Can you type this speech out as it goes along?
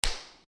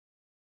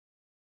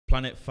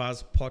Planet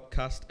Faz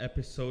podcast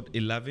episode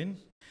 11,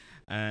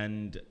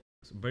 and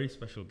it's a very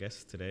special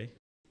guest today.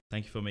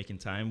 Thank you for making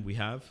time. We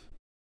have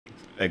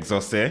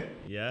Exaucé.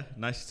 Yeah,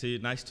 nice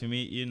to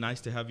meet you.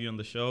 Nice to have you on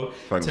the show.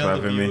 Thanks tell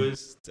for the having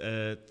viewers,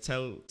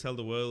 tell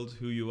the world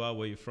who you are,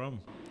 where you're from.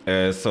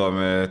 So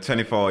I'm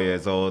 24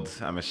 years old.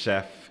 I'm a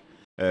chef,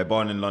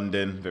 born in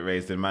London but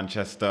raised in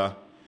Manchester.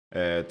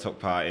 Took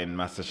part in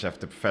MasterChef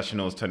The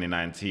Professionals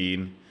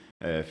 2019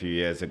 a few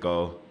years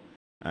ago,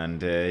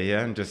 and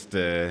I'm just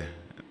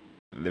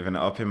living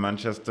it up in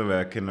Manchester,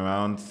 working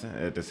around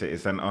the city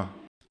centre.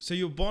 So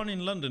you're born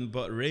in London,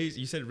 but raised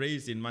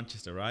in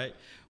Manchester, right?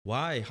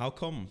 Why? How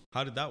come?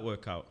 How did that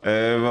work out?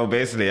 Well,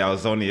 basically, I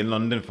was only in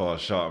London for a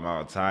short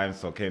amount of time,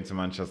 so I came to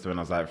Manchester when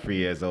I was like 3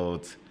 years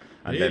old.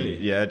 And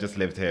really? then, just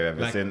lived here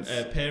ever since.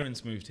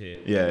 Parents moved here?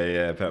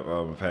 Yeah.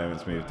 Well, my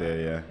parents moved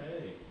here,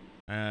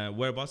 yeah.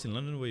 Whereabouts in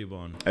London were you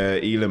born?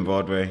 Ealing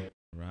Broadway.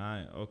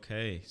 Right,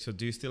 okay. So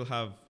do you still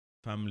have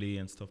family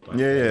and stuff like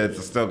that?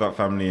 Yeah, still got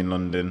family in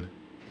London.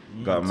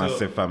 Got a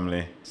massive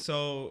family.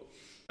 So,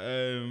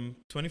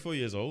 24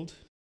 years old,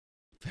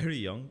 very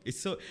young.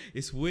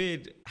 It's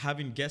weird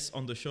having guests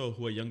on the show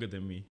who are younger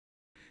than me.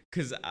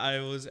 Because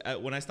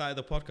when I started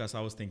the podcast,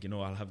 I was thinking,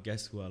 I'll have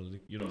guests who are,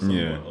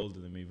 somewhat older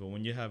than me. But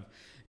when you have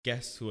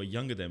guests who are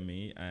younger than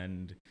me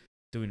and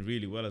doing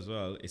really well as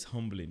well, it's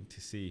humbling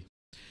to see.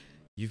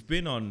 You've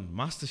been on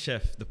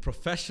MasterChef, The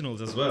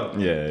Professionals as well.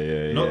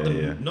 Not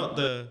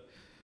the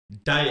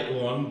diet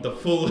one, the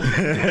full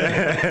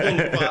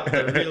part,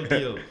 the real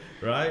deal,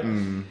 right?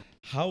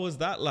 How was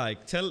that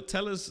like?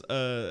 Tell us,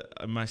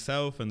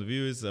 myself and the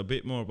viewers, a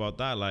bit more about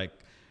that. Like,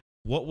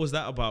 what was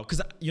that about?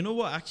 Because you know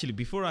what, actually,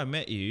 before I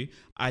met you,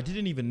 I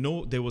didn't even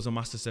know there was a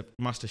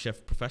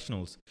MasterChef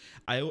Professionals.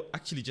 I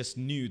actually just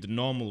knew the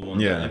normal one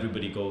that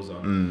everybody goes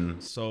on.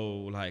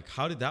 So, like,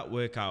 how did that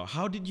work out?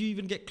 How did you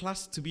even get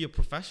classed to be a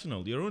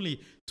professional? You're only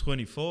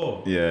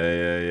 24.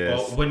 Yeah.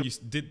 Well, when you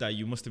did that,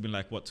 you must have been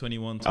like, what,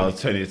 21, 22? I was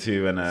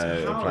 22 when I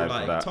applied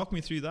for that. Talk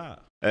me through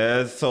that.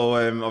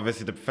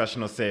 Obviously, the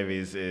professional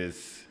series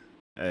is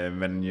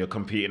when you're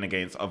competing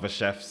against other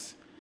chefs.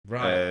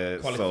 Right,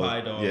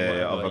 qualified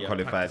other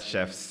qualified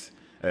chefs.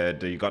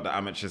 You got the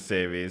amateur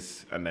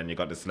series, and then you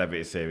got the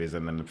celebrity series,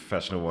 and then the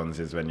professional ones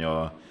is when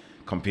you're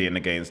competing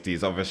against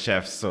these other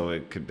chefs. So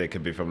they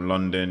could be from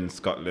London,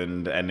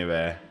 Scotland,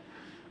 anywhere,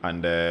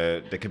 and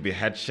they could be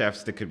head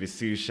chefs, they could be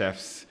sous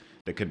chefs,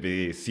 they could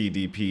be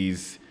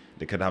CDPs,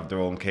 they could have their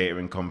own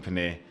catering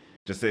company.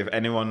 Just if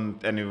anyone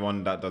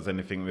that does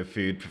anything with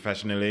food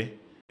professionally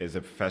is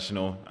a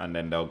professional, and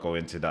then they'll go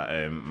into that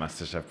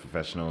MasterChef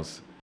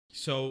Professionals.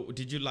 So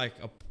did you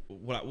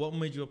what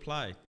made you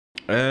apply?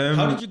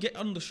 How did you get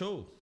on the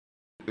show?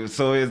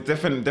 So it's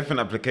different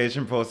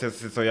application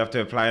processes. So you have to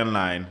apply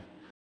online,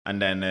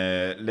 and then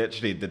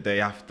literally the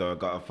day after I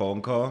got a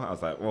phone call. I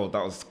was like, whoa,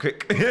 that was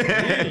quick.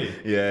 Really?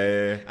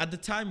 Yeah. At the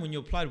time when you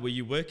applied, were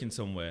you working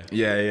somewhere?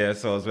 Yeah.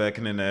 So I was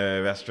working in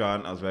a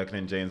restaurant. I was working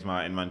in James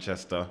Martin,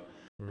 Manchester.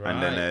 Right.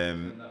 And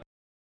then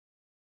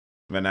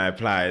when I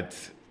applied,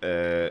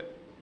 I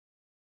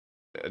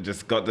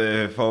just got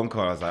the phone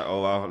call. I was like,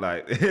 oh wow,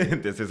 like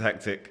this is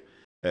hectic.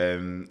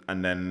 And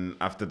then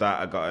after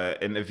that, I got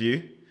an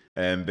interview.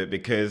 But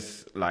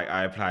because like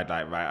I applied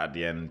like right at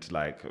the end,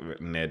 like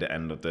near the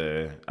end of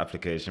the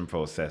application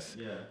process.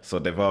 Yeah. So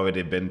they've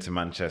already been to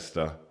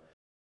Manchester.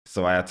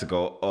 So I had to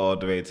go all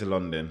the way to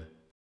London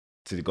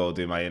to go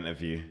do my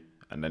interview,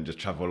 and then just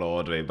travel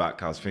all the way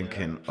back. I was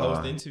thinking, how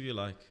was the interview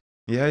like?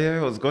 Yeah,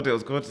 it was good. It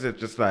was good to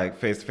just like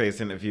face-to-face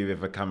interview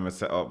with a camera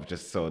set up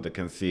just so they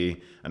can see,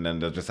 and then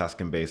they're just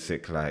asking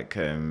basic like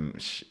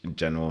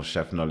general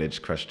chef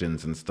knowledge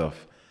questions and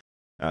stuff.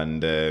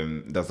 And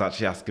they was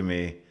actually asking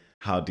me,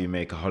 how do you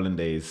make a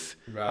hollandaise?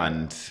 Right.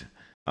 And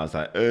I was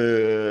like,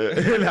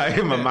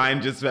 like my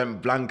mind just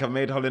went blank. I've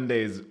made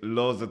hollandaise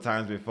loads of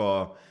times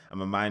before, and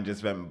my mind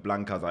just went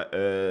blank. I was like,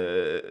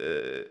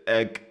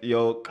 egg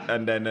yolk,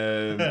 and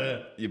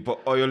then you put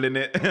oil in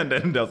it, and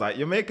then they was like,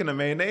 you're making a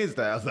mayonnaise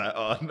there. I was like,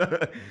 oh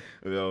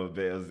no.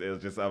 But it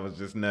was just, I was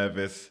just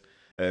nervous.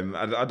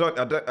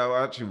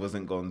 I actually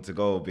wasn't going to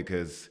go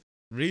because.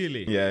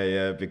 Really?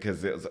 Yeah,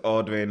 because it was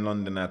all the way in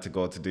London. I had to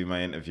go to do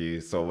my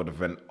interview, so I would have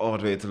went all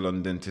the way to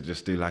London to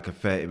just do like a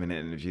 30-minute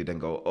interview, then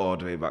go all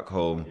the way back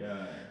home.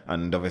 Yeah.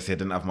 And obviously I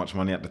didn't have much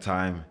money at the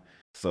time,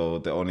 so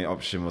the only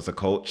option was a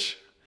coach.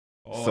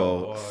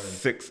 Boy.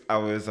 6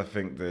 hours, I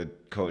think the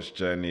coach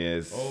journey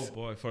is. Oh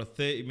boy, for a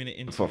 30-minute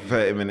interview. For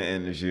a 30-minute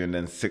interview, and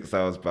then 6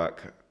 hours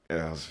back.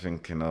 Yeah, I was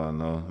thinking, oh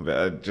no, but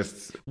I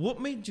just.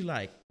 What made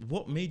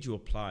you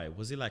apply?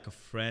 Was it like a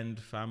friend,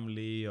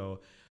 family, or?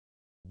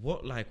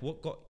 What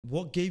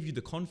gave you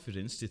the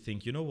confidence to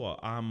think, you know what,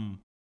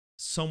 I'm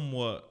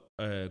somewhat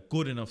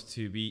good enough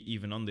to be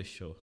even on this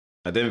show?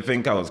 I didn't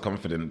think I was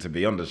confident to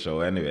be on the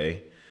show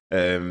anyway.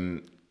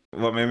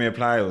 What made me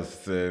apply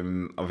was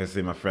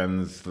obviously my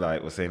friends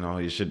were saying, oh,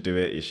 you should do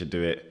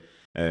it.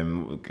 I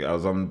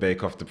was on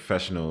Bake Off The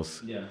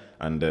Professionals,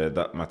 and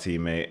that my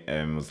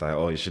teammate was like,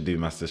 oh, you should do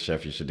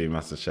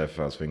MasterChef.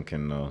 I was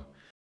thinking, no,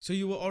 So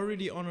you were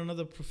already on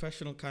another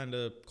professional kind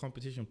of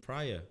competition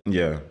prior.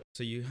 Yeah.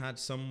 So you had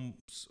some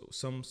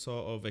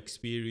sort of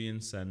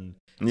experience and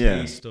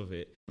Yeah. taste of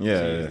it. Yeah.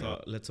 So you Yeah.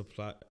 thought, let's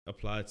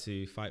apply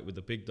to fight with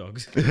the big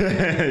dogs.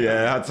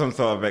 Yeah, I had some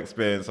sort of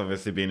experience,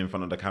 obviously being in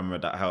front of the camera.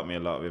 That helped me a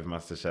lot with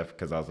MasterChef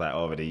because I was like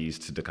already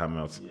used to the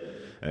cameras.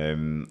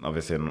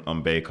 Obviously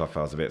on Bake Off,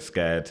 I was a bit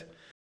scared,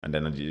 and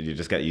then you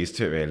just get used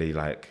to it. Really,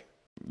 like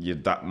you're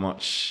that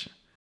much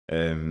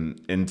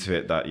into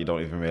it that you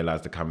don't even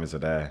realize the cameras are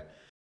there.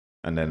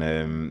 And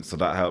then so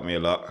that helped me a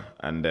lot.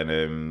 And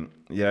then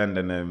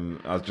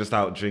I was just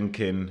out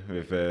drinking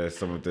with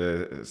some of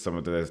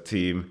the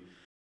team.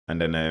 And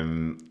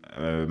then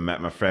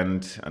met my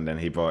friend, and then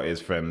he brought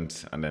his friend,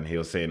 and then he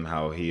was saying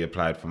how he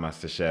applied for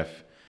MasterChef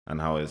and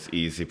how it's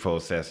easy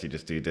process. You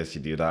just do this,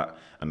 you do that,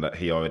 and that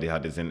he already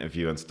had his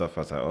interview and stuff.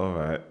 I was like, all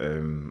right,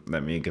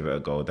 let me give it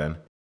a go then.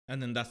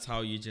 And then that's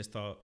how you just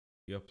thought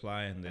you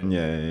apply, and then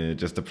Yeah,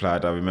 just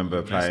applied. I remember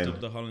applying. Messed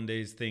up the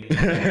hollandaise thing.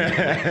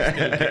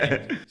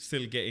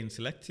 still getting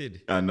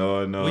selected. I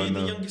know. Were you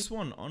the youngest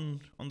one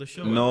on the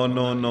show?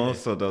 No.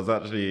 So there was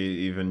actually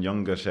even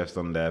younger chefs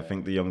on there. I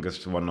think the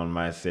youngest one on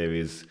my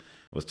series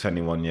was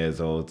 21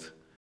 years old.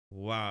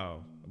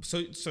 Wow.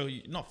 So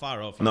not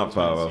far off. Not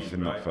far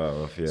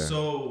off, yeah.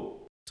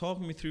 So talk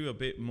me through a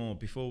bit more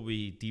before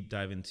we deep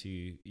dive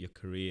into your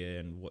career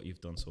and what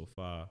you've done so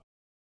far.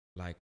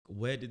 Like,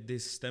 where did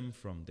this stem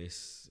from,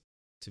 this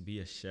to be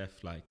a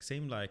chef? Like,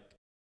 same like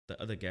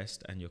the other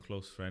guest and your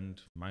close friend,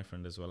 my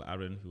friend as well,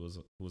 Aaron, who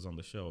was on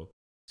the show.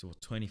 So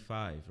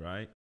 25,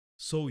 right?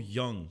 So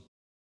young.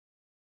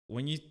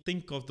 When you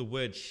think of the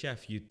word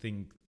chef, you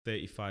think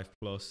 35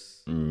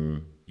 plus.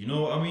 You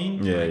know what I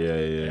mean? Yeah, like,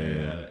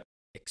 yeah.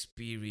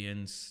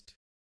 Experienced,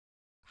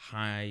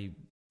 high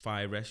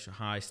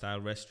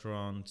style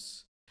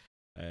restaurants.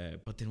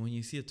 But then when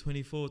you see a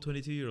 24,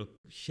 22-year-old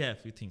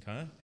chef, you think,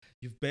 huh?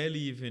 You've barely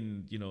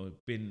even,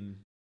 been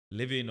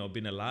living or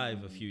been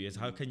alive a few years.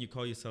 How can you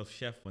call yourself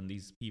chef when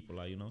these people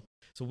are,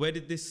 So where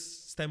did this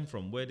stem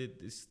from? Where did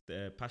this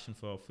passion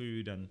for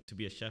food and to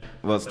be a chef?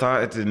 Well, it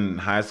started in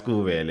high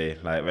school, really.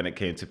 Like when it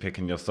came to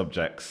picking your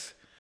subjects,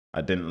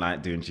 I didn't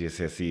like doing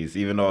GCSEs.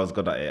 Even though I was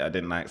good at it, I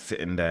didn't like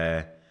sitting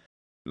there,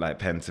 like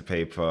pen to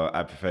paper.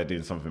 I prefer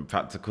doing something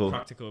practical.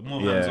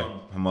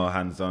 More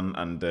hands-on.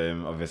 And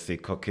obviously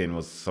cooking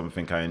was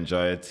something I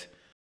enjoyed.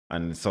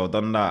 And so I've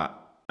done that.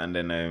 And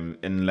then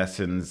in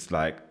lessons,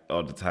 like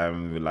all the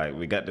time,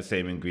 we get the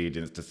same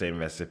ingredients, the same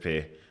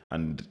recipe.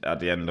 And at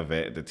the end of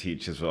it, the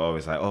teachers were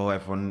always like, oh,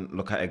 everyone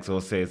look at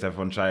exauces,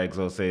 everyone try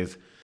exauces.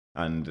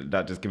 And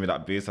that just gave me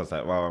that boost. I was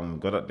like, wow, I'm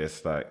good at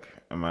this. Like,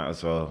 I might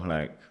as well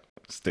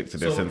stick to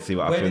this and see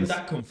what happens. Where did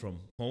that come from?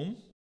 Home?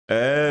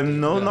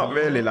 No, not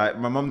really. Like,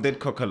 my mum did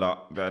cook a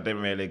lot, but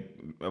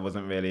I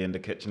wasn't really in the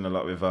kitchen a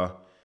lot with her.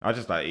 I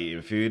just like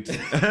eating food.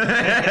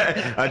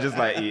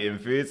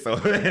 So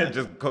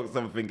just cook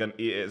something and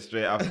eat it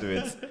straight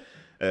afterwards.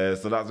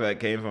 So that's where it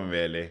came from,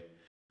 really.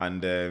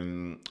 And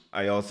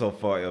I also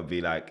thought it would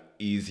be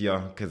easier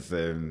because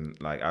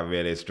I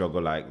really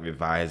struggle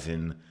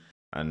revising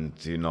and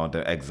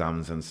the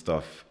exams and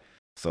stuff.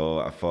 So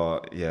I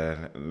thought,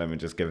 yeah, let me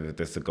just give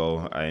this a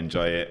go. I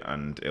enjoy it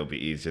and it'll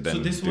be easier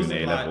than doing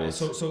A-levels.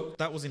 So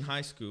that was in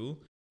high school.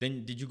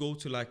 Then did you go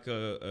to a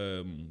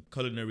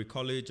culinary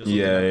college or something?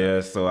 Yeah.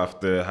 So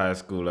after high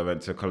school, I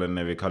went to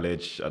culinary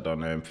college. I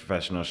done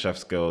professional chef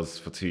skills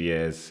for 2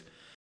 years.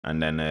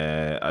 And then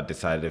I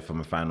decided for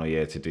my final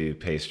year to do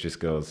pastry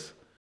skills.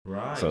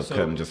 Right. So I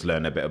can just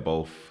learn a bit of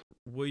both.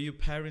 Were your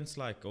parents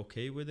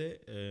okay with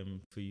it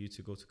for you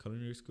to go to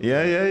culinary school?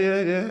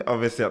 Yeah.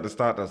 Obviously at the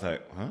start I was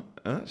like,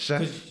 huh?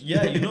 Chef?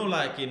 Yeah,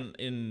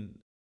 in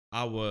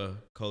our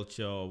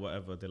culture or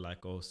whatever, they're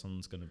like, oh,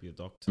 someone's going to be a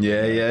doctor.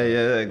 Yeah,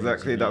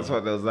 exactly. That's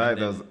what they was like.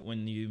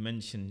 When you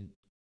mentioned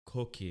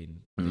cooking,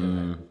 they're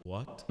like,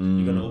 what?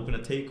 You're going to open a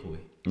takeaway?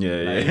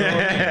 Yeah.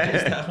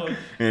 How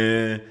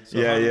did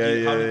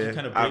you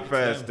kind of break At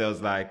first, there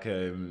was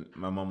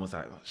my mom was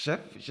like, chef?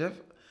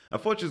 I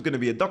thought she was going to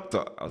be a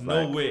doctor. I was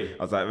no way.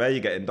 I was like, where are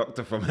you getting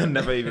doctor from? I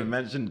never even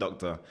mentioned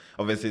doctor.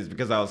 Obviously, it's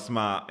because I was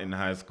smart in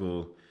high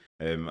school.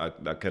 I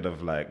could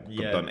have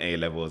done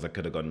A-levels. I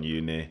could have gone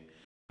uni.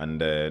 And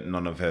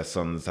none of her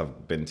sons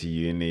have been to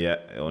uni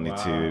yet. Only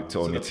two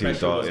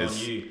daughters.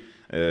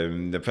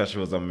 The pressure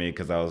was on me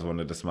because I was one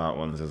of the smart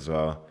ones as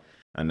well.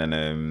 And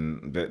then,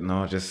 but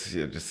no,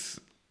 just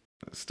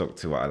stuck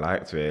to what I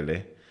liked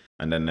really.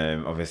 And then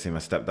obviously my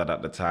stepdad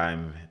at the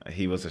time,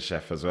 he was a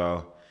chef as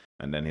well.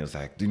 And then he was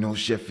like, do you know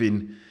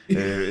chefing?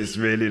 It's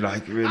really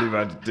really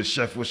bad. The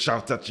chef will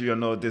shout at you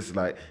and all this,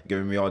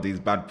 giving me all these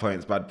bad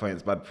points.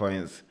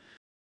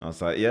 I was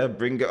like, yeah,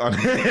 bring it on.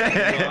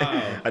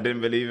 Wow. I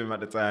didn't believe him at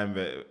the time,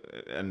 but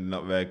it ended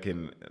up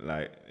working.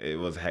 It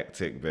was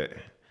hectic, but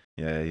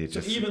yeah,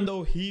 even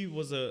though he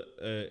was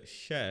a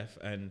chef,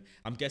 and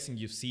I'm guessing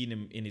you've seen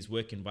him in his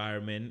work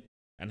environment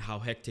and how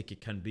hectic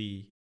it can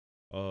be,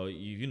 or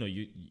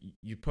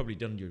you've probably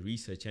done your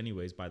research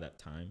anyways by that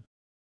time.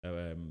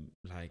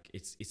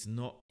 It's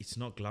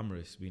not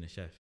glamorous being a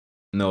chef.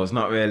 No, it's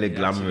not really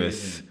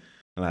glamorous.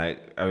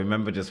 Like I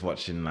remember just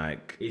watching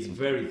like It's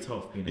very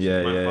tough being a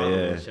Yeah, chef. My yeah, father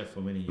yeah. was a chef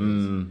for many years,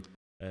 mm,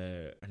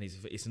 and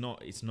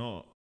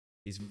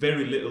it's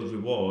very little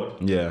reward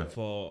yeah.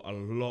 for a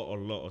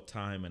lot of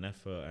time and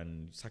effort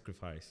and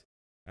sacrifice.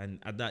 And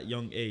at that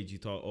young age, you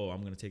thought, "Oh,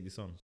 I'm gonna take this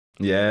on."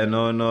 Yeah,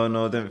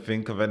 no, didn't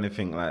think of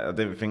anything like I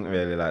didn't think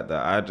really like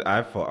that.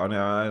 I thought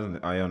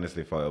I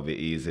honestly thought it would be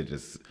easy,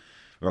 just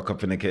rock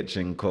up in the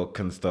kitchen, cook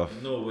and stuff.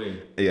 No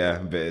way. Yeah,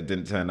 but it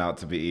didn't turn out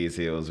to be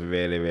easy. It was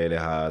really, really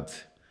hard.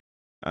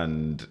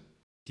 And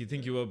Do you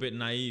think you were a bit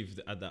naive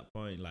at that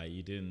point? Like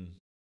you didn't,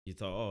 you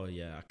thought, "Oh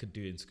yeah, I could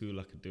do it in school.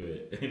 I could do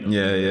it." You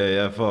know?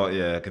 yeah. I thought,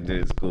 I can do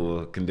it in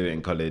school, can do it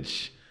in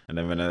college. And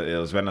then it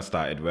was when I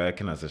started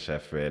working as a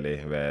chef, really,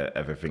 where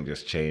everything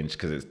just changed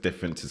because it's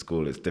different to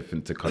school, it's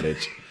different to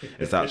college.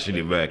 It's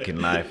actually working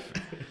life.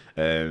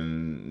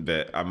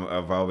 But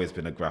I've always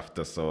been a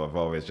grafter, so I've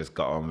always just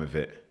got on with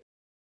it.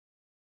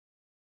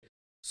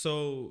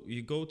 So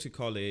you go to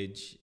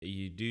college,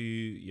 you do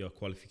your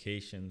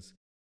qualifications,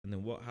 and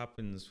then what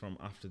happens from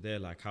after there?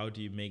 Like, how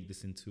do you make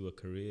this into a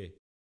career?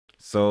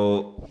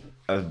 So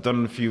I've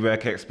done a few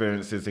work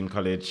experiences in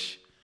college.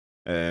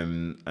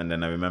 And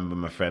then I remember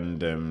my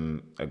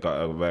friend, I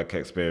got a work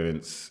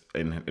experience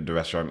in the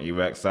restaurant he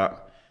works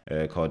at,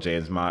 called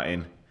James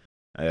Martin.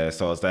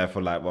 So I was there for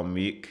like 1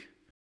 week,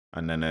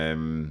 and then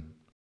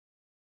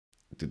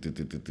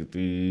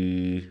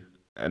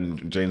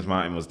and James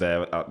Martin was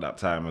there at that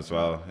time as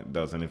well.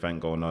 There was an event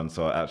going on,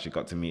 so I actually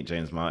got to meet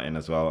James Martin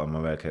as well on my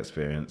work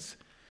experience,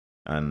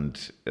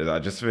 and I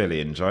just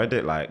really enjoyed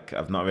it. Like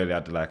I've not really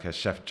had like a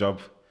chef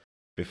job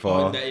before.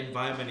 Oh, in that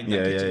environment, in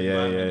that kitchen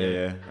environment.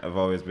 Yeah. I've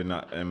always been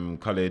at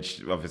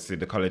college. Obviously,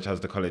 the college has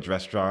the college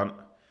restaurant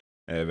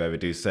where we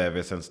do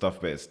service and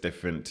stuff, but it's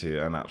different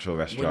to an actual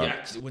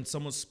restaurant. When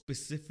someone's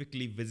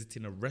specifically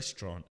visiting a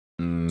restaurant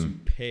Mm, to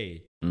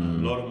pay a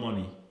lot of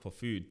money for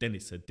food, then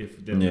it's a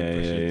different. Then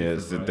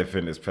It's a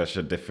different. It's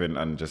pressure different,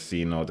 and just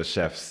seeing all the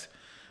chefs.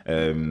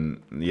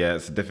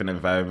 It's a different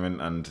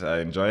environment, and I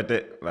enjoyed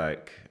it.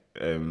 Like,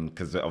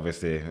 because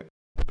obviously,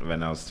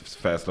 when I was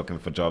first looking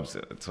for jobs,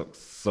 it took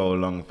so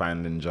long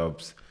finding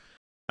jobs.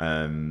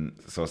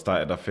 So I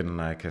started off in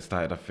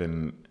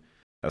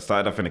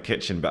the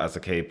kitchen, but as a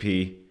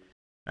KP,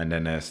 and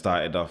then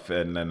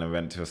and then I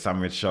went to a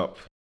sandwich shop.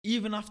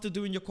 Even after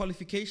doing your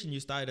qualification, you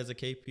started as a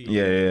KP.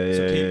 Yeah.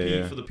 So KP,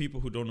 yeah. for the people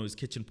who don't know, is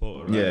kitchen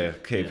porter, right? Yeah,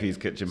 KP's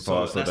kitchen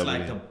porter. So that's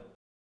like the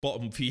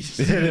bottom piece.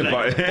 The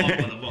Like bottom. the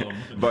bottom of the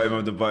bottom. Bottom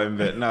of the bottom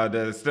bit. No,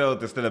 there's still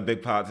a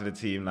big part to the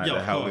team. Like Yeah, they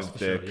of help course, with for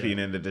the sure, yeah.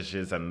 cleaning the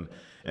dishes and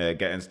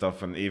getting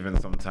stuff, and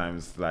even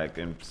sometimes like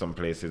in some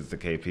places the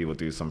KP will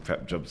do some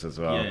prep jobs as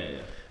well.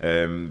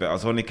 Yeah. But I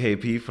was only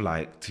KP for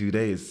like 2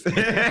 days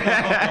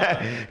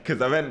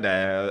because I went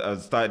there. I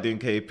started doing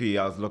KP.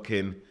 I was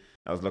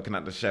looking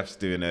at the chefs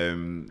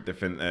doing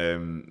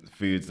different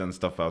foods and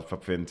stuff. I was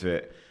proper into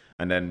it,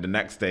 and then the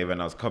next day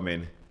when I was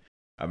coming,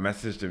 I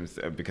messaged him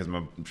because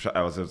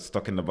I was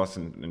stuck in the bus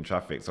in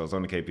traffic, so I was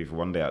only KP for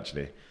 1 day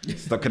actually.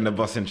 Stuck in the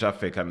bus in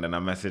traffic, and then I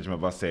messaged my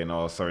boss saying,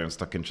 "Oh, sorry, I'm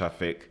stuck in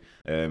traffic.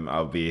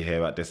 I'll be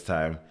here at this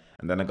time."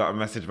 And then I got a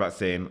message back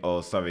saying,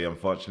 "Oh, sorry,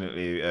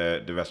 unfortunately,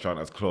 the restaurant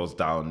has closed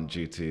down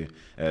due to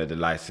the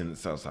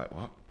license." I was like,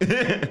 "What?"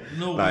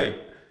 No like, way.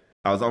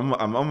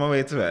 I'm on my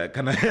way to it.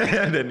 Can I?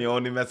 And then you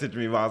only message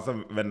me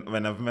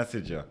when I've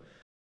messaged you.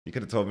 You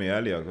could have told me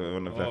earlier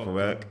when I've left for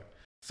work. God.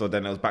 So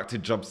then I was back to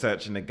job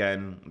searching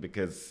again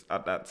because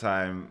at that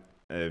time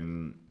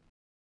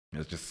it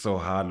was just so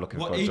hard looking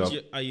What for a job.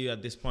 age are you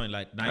at this point?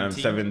 Like 19? I'm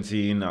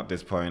 17 at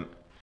this point.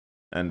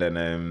 And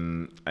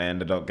then I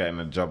ended up getting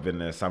a job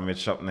in a sandwich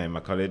shop near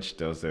my college.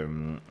 There was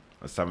a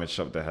sandwich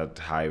shop that had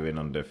hiring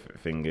on the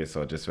thingy,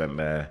 so I just went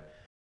there.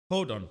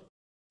 Hold on.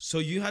 So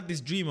you had this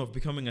dream of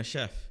becoming a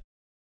chef.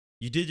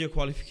 You did your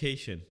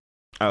qualification.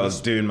 I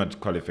was doing my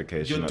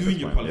qualification. You're at doing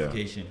this your point, yeah.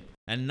 qualification.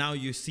 And now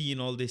you're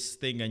seeing all this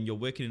thing and you're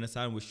working in a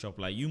sandwich shop.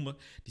 Like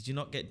did you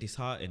not get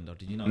disheartened or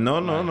did you not?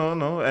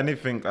 No.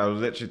 Anything. I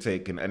was literally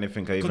taking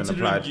anything. I even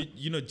Considering applied.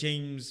 you know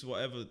James,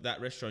 whatever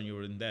that restaurant you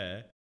were in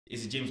there,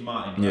 is it James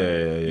Martin? Yeah, right?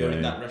 yeah. You're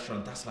in that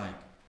restaurant. That's like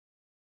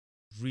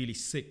really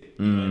sick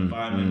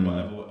environment,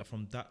 whatever.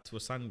 From that to a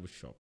sandwich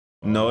shop.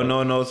 No.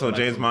 So like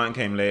James Martin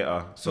came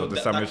later. So the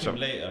that sandwich came shop.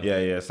 later?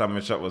 Yeah.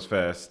 Sandwich shop was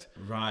first.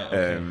 Right.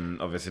 Okay.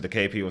 Obviously the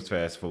KP was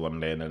first for 1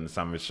 day, and then the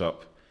sandwich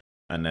shop.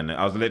 And then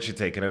I was literally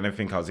taking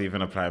anything. I was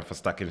even applying for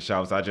stacking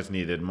shelves. I just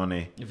needed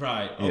money.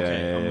 Right.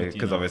 Okay. Yeah.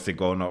 Because obviously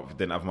growing up,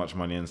 didn't have much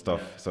money and stuff.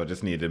 Yeah. So I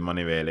just needed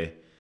money really.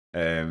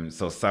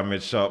 So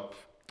sandwich shop.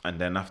 And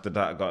then after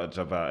that, I got a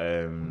job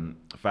at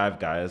Five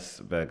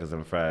Guys, Burgers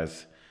and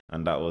Fries.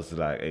 And that was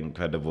like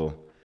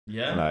incredible.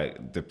 Yeah.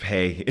 Like the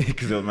pay,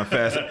 because it was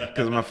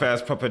my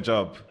first proper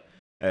job.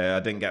 I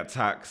didn't get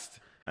taxed,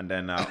 and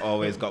then I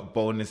always got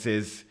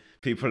bonuses.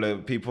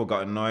 People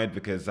got annoyed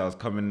because I was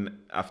coming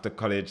after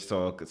college,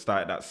 so I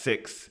started at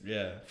 6,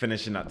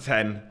 finishing at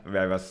 10,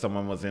 whereas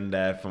someone was in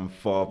there from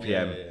 4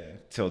 p.m.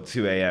 till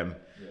 2 a.m.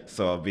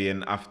 So I'll be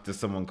in after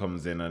someone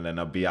comes in, and then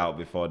I'll be out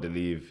before they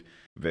leave.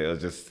 But it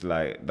was just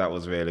like that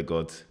was really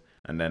good.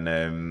 And then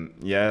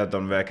I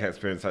done work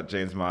experience at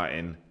James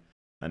Martin.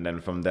 And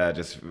then from there,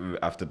 just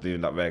after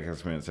doing that work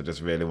experience, I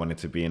just really wanted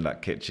to be in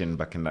that kitchen,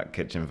 back in that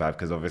kitchen vibe,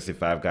 because obviously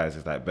Five Guys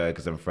is like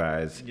burgers and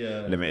fries,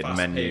 limited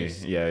menu,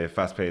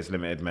 fast paced,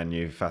 limited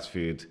menu, fast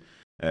food.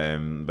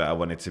 But I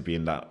wanted to be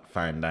in that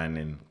fine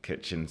dining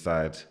kitchen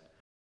side.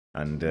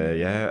 And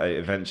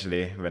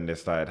eventually, when they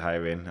started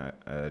hiring,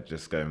 I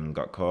just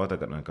got called. I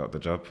got the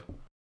job.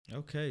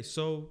 Okay,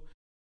 so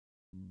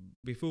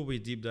before we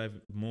deep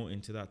dive more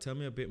into that, tell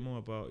me a bit more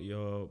about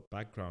your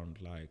background.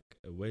 Like,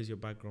 where's your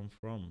background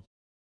from?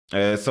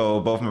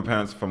 So both my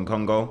parents are from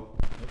Congo.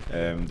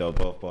 They were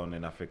both born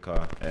in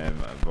Africa.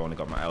 I've only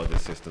got my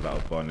eldest sister that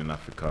was born in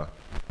Africa,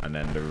 and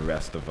then the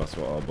rest of us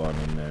were all born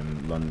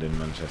in London,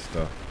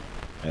 Manchester.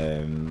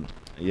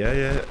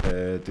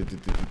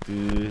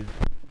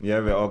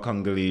 We're all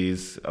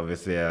Congolese.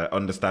 Obviously, I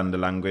understand the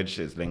language.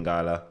 It's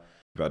Lingala,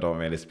 but I don't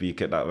really speak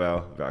it that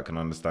well. But I can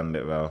understand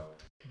it well.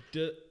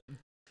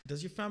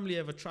 Does your family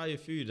ever try your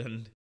food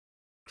and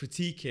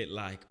critique it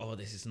like, oh,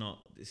 this is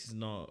not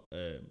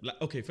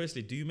like, okay,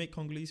 firstly, do you make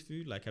Congolese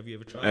food? Like, have you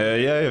ever tried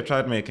I've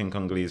tried making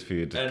Congolese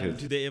food. And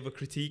do they ever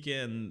critique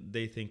it and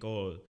they think,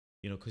 oh,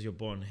 because you're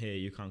born here,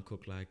 you can't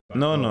cook like that?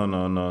 No.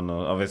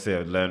 Obviously,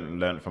 I've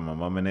learned from my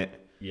mum in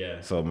it.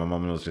 Yeah. So my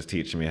mum was just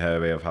teaching me her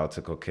way of how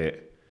to cook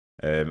it.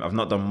 I've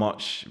not done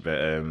much, but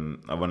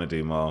I want to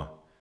do more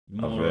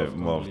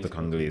of the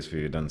Congolese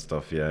food and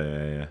stuff.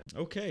 Yeah.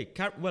 Okay.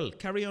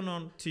 Carry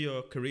on to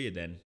your career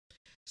then.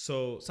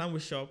 So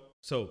sandwich shop.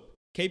 So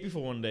KP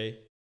for one day,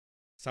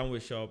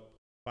 sandwich shop,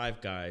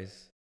 Five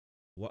Guys.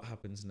 What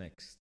happens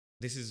next?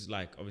 This is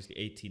like obviously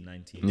 18,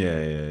 19.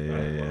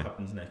 Yeah. What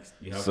happens next?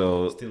 You have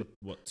still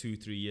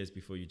 2-3 years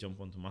before you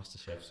jump onto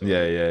MasterChef. So.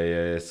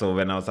 Yeah. So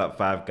when I was at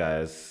Five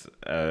Guys,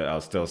 I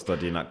was still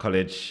studying at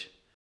college,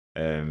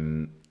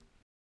 and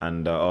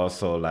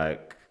also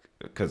like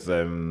because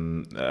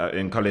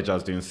in college I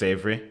was doing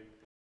savoury.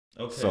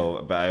 Okay.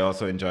 So, but I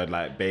also enjoyed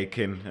like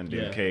baking and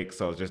doing cakes.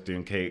 So I was just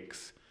doing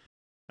cakes,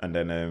 and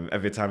then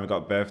every time I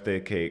got birthday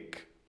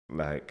cake,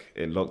 like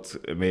it looked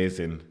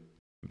amazing,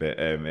 but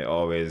it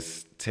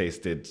always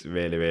tasted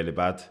really, really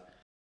bad.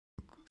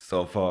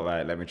 So I thought,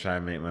 right, let me try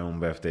and make my own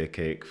birthday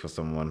cake for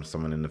someone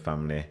in the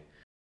family.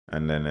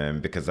 And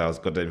then because I was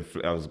good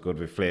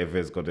with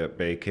flavors, good at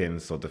baking,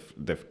 so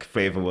the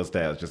flavor was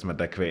there. It was just my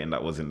decorating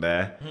that wasn't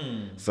there.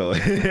 So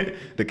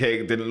the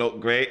cake didn't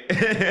look great.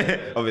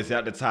 Obviously,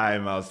 at the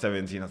time I was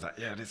 17. I was like,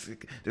 yeah, this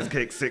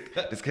cake's sick.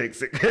 This cake's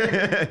sick.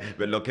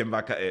 But looking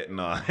back at it,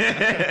 no.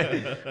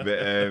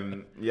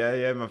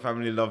 But my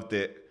family loved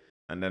it.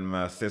 And then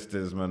my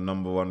sister's my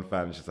number one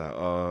fan. She's like,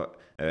 oh,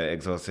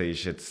 Exo say you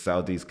should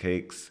sell these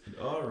cakes.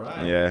 All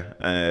right.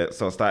 Yeah.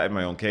 So I started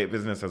my own cake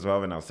business as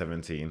well when I was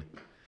 17.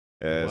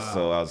 Wow.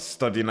 So I was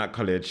studying at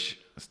college,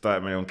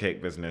 started my own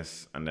cake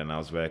business, and then I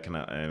was working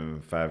at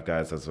Five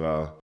Guys as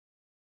well.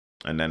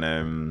 And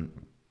then,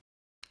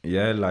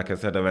 like I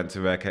said, I went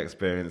to work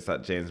experience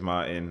at James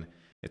Martin.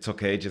 It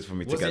took ages for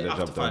me to get the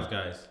job done. Five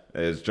Guys? It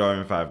was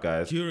during Five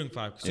Guys. During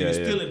Five Guys? So you're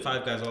still in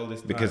Five Guys all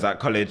this time? Because at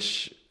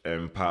college,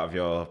 part of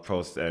your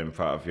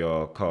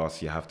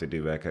course, you have to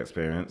do work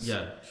experience.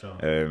 Yeah, sure.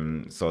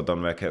 So I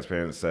done work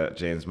experience at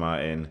James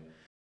Martin.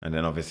 And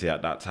then obviously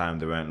at that time,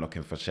 they weren't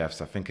looking for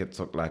chefs. I think it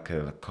took like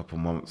a couple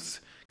months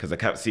because I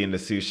kept seeing the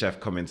sous chef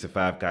come into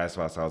Five Guys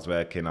whilst I was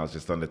working. I was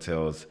just on the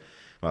tills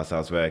whilst I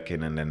was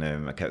working. And then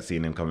I kept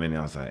seeing him come in and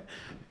I was like,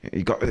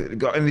 you got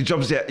any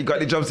jobs yet? You got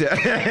any jobs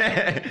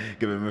yet?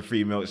 Give him a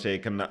free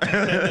milkshake and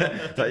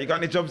that. Like, you got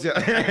any jobs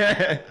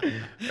yet?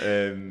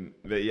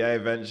 But yeah,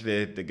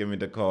 eventually they gave me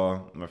the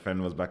call. My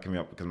friend was backing me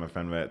up because my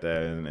friend worked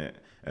there.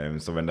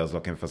 And so when I was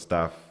looking for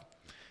staff,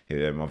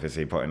 he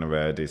obviously put in a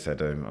word. He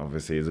said,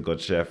 obviously he's a good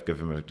chef. Give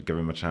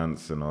him a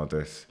chance and all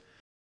this.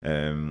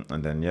 And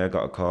then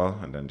got a call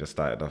and then just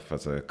started off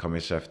as a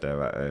commis chef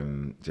there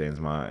at James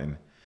Martin.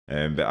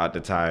 But at the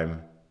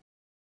time,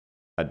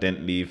 I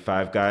didn't leave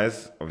Five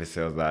Guys.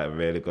 Obviously, I was like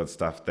really good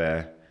staff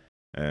there.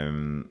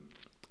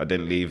 I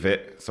didn't leave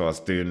it, so I was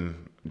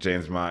doing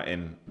James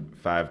Martin,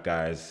 Five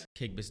Guys,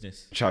 cake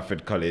business,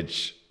 Trafford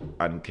College,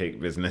 and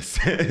cake business.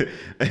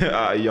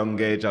 At a young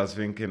age, I was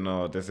thinking,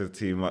 oh, this is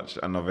too much.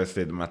 And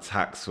obviously, my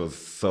tax was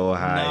so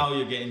high. Now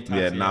you're getting taxed.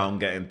 Yeah, now I'm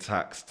getting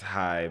taxed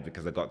high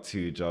because I got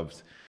 2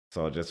 jobs.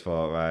 So I just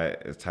thought, right,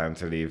 it's time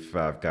to leave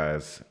Five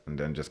Guys and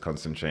then just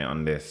concentrate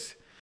on this.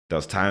 There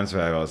was times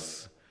where I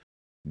was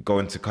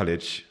going to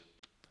college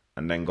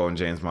and then going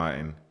James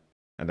Martin.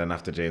 And then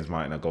after James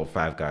Martin, I go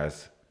Five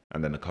Guys.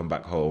 And then I come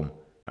back home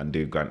and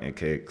do Granted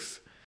Cakes.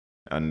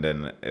 And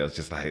then it was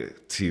just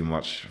like too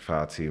much,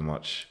 far too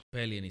much.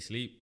 Barely any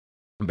sleep.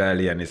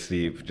 Barely any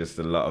sleep, just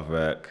a lot of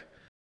work.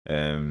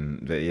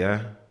 But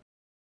yeah.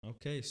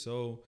 Okay,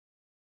 so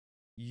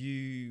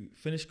you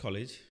finished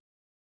college.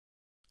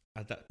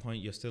 At that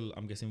point, you're still,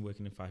 I'm guessing,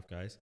 working in Five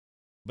Guys.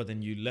 But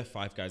then you left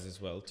Five Guys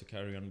as well to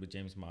carry on with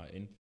James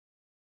Martin.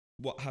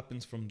 What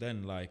happens from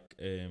then? Like,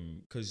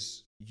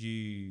 because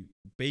you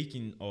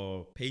baking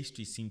or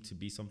pastry seem to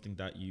be something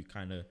that you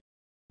kind of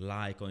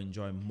like or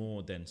enjoy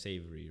more than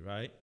savory,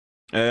 right?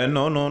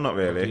 No, no, not Or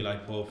do really. you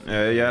like both?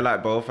 Yeah, I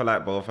like both. I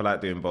like both. I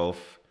like doing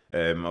both.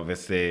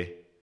 Obviously,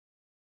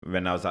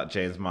 when I was at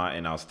James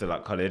Martin, I was still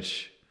at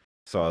college.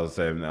 So I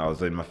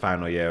was in my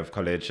final year of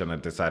college, and I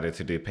decided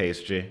to do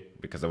pastry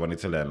because I wanted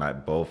to learn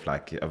like both.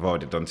 Like I've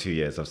already done 2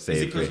 years of Is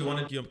it because savory. you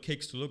wanted your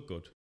cakes to look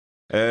good?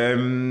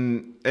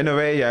 In a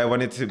way, yeah, I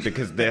wanted to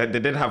because they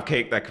did have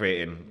cake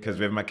decorating. Because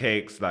with my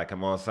cakes, like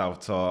I'm all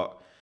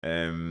self-taught.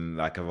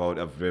 Like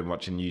I've been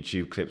watching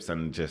YouTube clips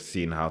and just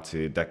seeing how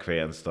to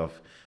decorate and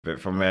stuff. But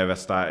from where I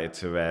started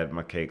to where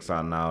my cakes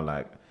are now,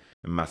 like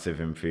a massive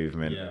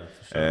improvement. Yeah,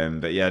 for sure.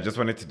 But yeah, I just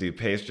wanted to do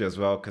pastry as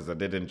well because I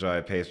did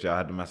enjoy pastry. I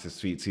had a massive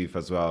sweet tooth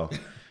as well,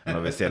 and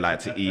obviously I like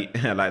to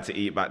eat. I like to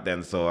eat back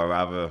then, so I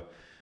rather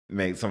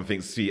make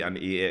something sweet and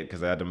eat it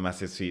because I had a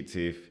massive sweet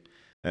tooth.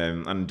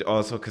 And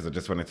also because I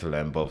just wanted to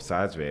learn both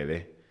sides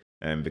really.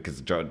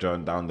 Because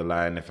down the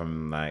line, if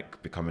I'm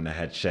like becoming a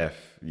head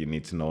chef, you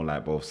need to know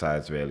like both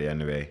sides really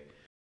anyway.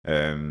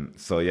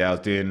 So yeah, I was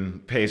doing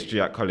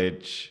pastry at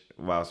college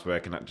whilst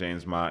working at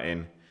James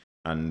Martin.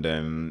 And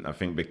I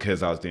think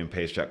because I was doing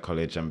pastry at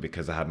college and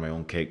because I had my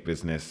own cake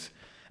business,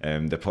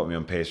 they put me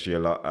on pastry a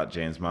lot at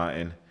James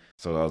Martin.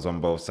 So I was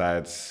on both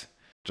sides,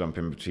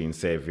 jumping between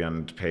savoury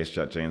and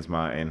pastry at James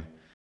Martin.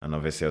 And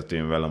obviously I was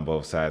doing well on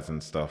both sides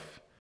and stuff.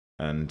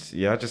 And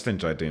yeah, I just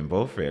enjoyed doing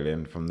both really.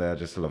 And from there, I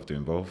just love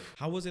doing both.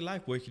 How was it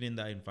like working in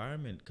that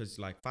environment? Because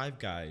like Five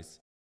Guys,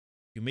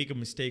 you make a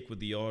mistake with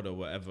the order,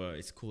 whatever,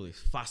 it's cool.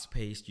 It's fast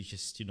paced. You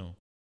just,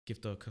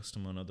 give the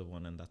customer another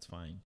one and that's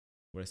fine.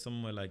 Whereas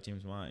somewhere like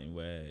James Martin,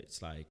 where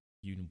it's like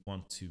you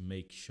want to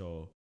make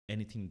sure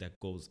anything that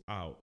goes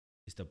out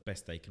is the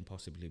best that it can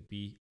possibly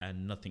be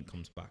and nothing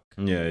comes back.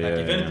 Yeah, Like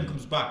yeah. if anything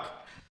comes back,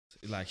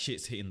 like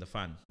shit's hitting the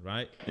fan,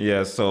 right?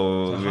 Yeah,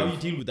 So how you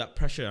deal with that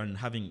pressure and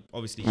having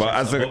obviously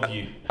chefs above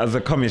you as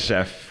a commis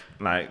chef,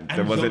 like and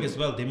there was young as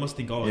well, they must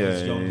think, oh, Yeah,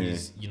 he's young, yeah, yeah.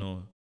 he's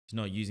he's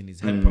not using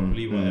his head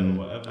properly,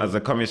 whatever. As a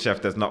commis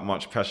chef, there's not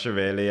much pressure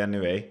really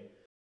anyway,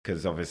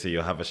 because obviously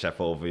you'll have a chef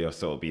over you,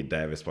 so it'll be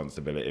their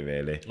responsibility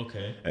really.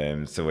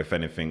 Okay. So if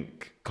anything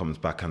comes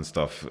back and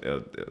stuff,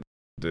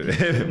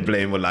 the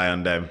blame will lie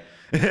on them.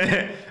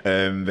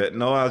 But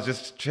no, I was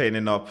just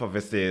training up.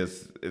 Obviously,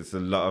 it's a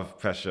lot of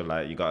pressure.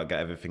 Like you gotta get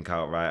everything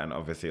out right, and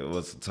obviously it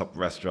was a top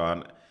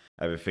restaurant.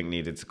 Everything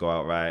needed to go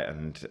out right,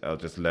 and I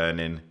was just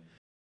learning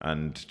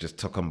and just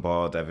took on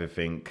board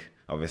everything.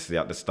 Obviously,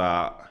 at the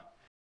start,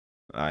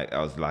 I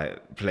was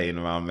like playing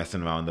around,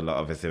 messing around a lot.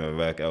 Obviously,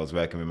 I was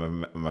working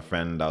with my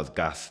friend. I was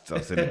gassed. I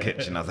was in the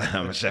kitchen. I was like,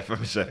 I'm a chef. But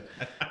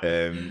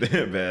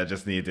I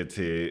just needed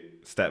to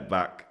step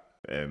back,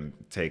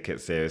 take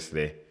it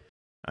seriously,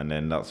 and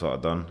then that's what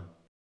I've done.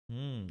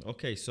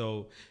 Okay,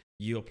 so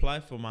you apply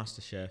for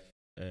MasterChef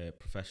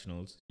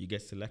professionals, you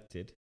get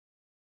selected.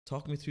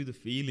 Talk me through the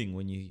feeling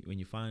when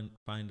you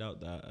find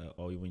out that,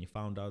 or when you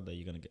found out that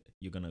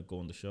you're gonna go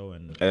on the show.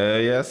 And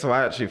Yeah, so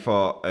I actually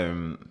thought.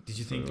 did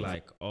you think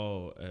like,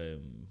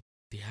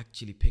 they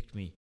actually picked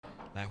me?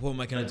 Like, what am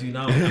I gonna do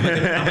now? Am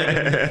I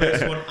gonna be the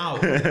first one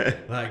out?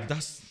 Like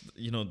that's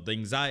the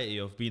anxiety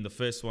of being the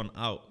first one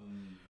out.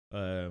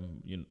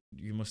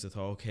 You must have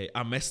thought, okay,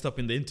 I messed up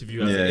in the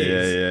interview as it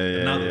is.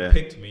 And now they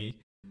picked me.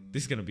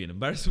 This is gonna be an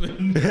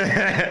embarrassment.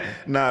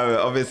 No,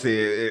 obviously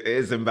it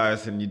is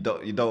embarrassing. You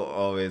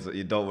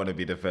don't want to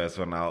be the first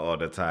one out all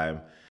the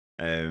time.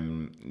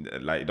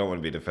 Like you don't want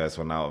to be the first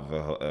one out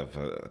of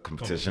a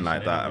competition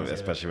like that, anyways,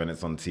 especially when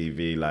it's on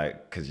TV.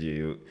 Like because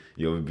you'll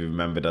be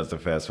remembered as the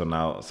first one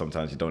out.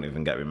 Sometimes you don't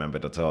even get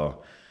remembered at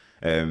all.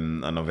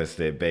 And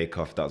obviously Bake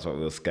Off, that's what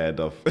we were scared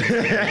of.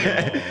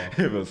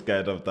 We were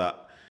scared of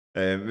that.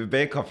 With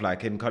Bake Off,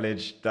 like in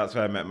college, that's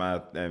where I met my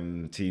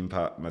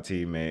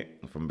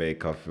teammate from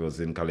Bake Off. We was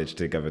in college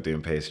together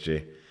doing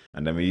pastry,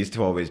 and then we used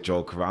to always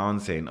joke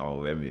around saying,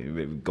 "Oh,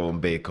 we go on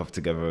Bake Off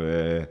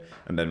together,"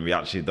 and then we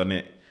actually done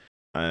it.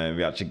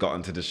 We actually got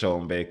onto the show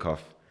on Bake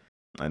Off,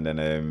 and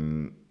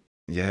then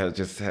yeah, it was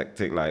just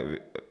hectic. Like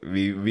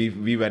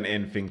we went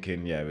in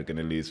thinking, yeah, we're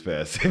gonna lose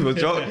first. was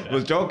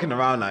joking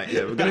around like,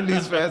 yeah, we're gonna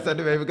lose first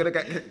anyway. We're gonna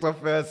get kicked off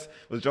first.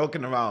 Was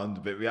joking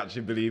around, but we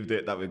actually believed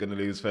it that we're gonna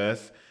lose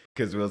first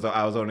because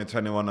I was only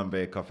 21 on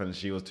Bake Off and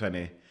she was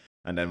 20,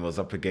 and then was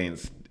up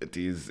against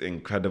these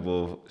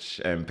incredible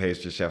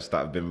pastry chefs that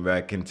have been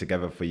working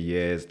together for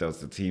years. There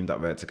was a team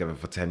that worked together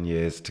for 10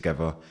 years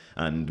together,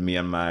 and me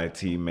and my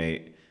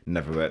teammate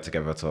never worked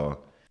together at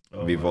all.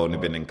 We've only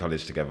been in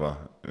college together,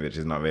 which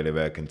is not really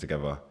working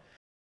together.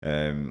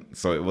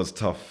 So it was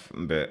tough,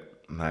 but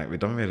like we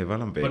done really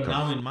well on Bake Off. But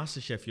now in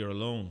MasterChef, you're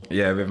alone.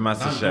 Yeah, with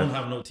MasterChef, you don't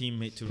have no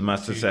teammate to.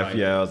 MasterChef,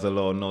 yeah, I was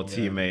alone, no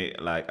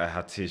teammate. Like I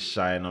had to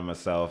shine on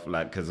myself,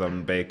 like because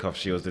on Bake Off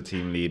she was the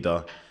team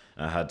leader.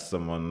 I had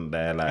someone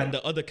there, like. And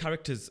the other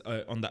characters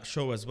on that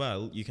show as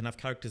well. You can have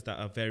characters that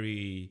are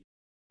very,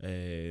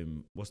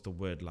 what's the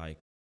word, like.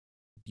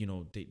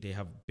 They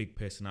have big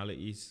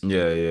personalities.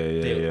 Yeah.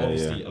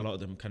 Obviously, a lot of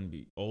them can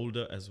be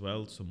older as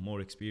well, so more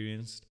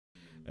experienced.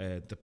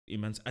 The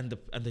immense and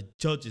the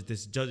judges.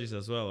 There's judges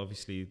as well.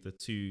 Obviously, the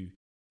two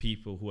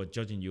people who are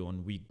judging you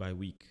on week by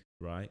week,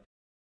 right?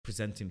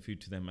 presenting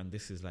food to them, and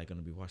this is like going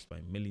to be watched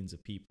by millions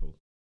of people.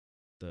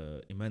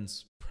 The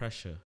immense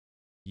pressure.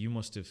 You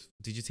must have.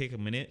 Did you take a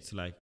minute to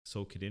like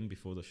soak it in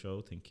before the show,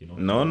 thinking?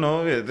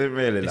 No, it didn't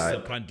really This is a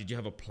like. plan. Did you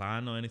have a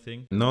plan or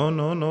anything? No,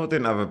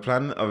 didn't have a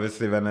plan.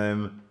 Obviously,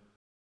 when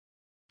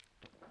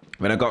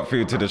I got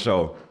through to the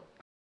show,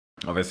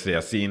 obviously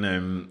I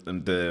seen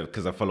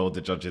because I followed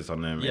the judges on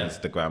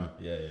Instagram.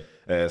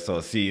 Yeah. So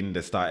I seen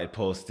they started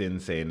posting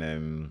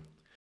saying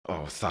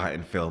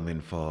starting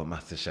filming for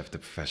MasterChef The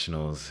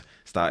Professionals,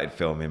 started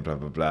filming, blah,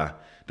 blah, blah.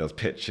 There was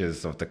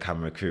pictures of the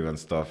camera crew and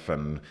stuff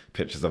and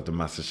pictures of the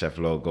MasterChef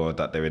logo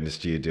that they're in the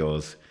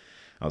studios.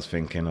 I was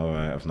thinking, all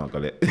right, I've not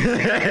got it.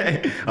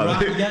 They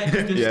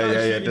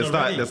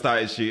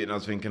started shooting. I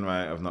was thinking,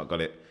 right, I've not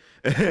got it.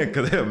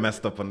 Because they were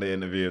messed up on the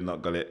interview and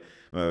not got it.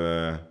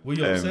 Were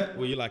you upset?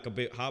 Were you like a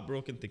bit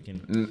heartbroken,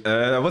 thinking?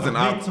 I wasn't.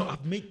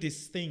 I've made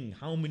this thing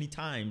how many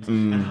times,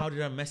 and how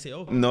did I mess it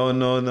up? No,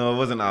 I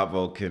wasn't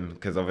heartbroken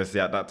because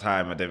obviously at that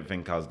time I didn't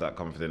think I was that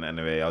confident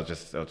anyway. I was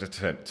just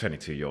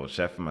 22-year-old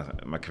chef.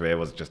 My career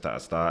was just at a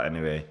start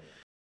anyway.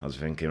 I was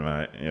thinking,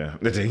 right, yeah,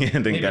 they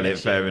didn't get it.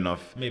 Fair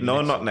enough.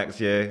 No, not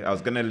next year. I was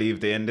gonna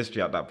leave the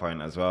industry at that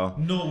point as well.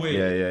 No way.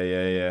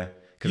 Yeah.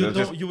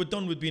 You were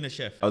done with being a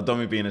chef. I was done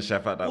with being a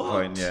chef at that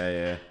point.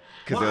 Yeah.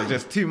 Because it was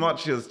just too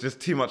much. It was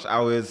just too much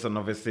hours, and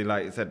obviously,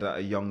 like you said, at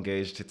a young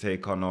age to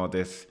take on all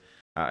this.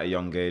 At a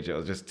young age, it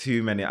was just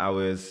too many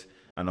hours,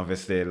 and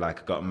obviously,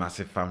 like I got a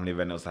massive family.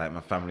 When it was like my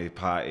family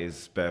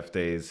parties,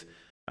 birthdays,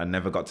 I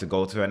never got to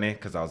go to any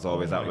because I was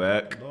always at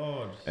work.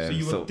 Lord. So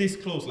you were this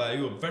close, like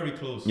you were very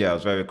close. Yeah, I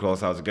was very close.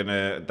 That's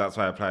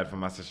why I applied for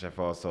MasterChef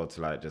also,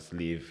 to like just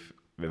leave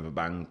with a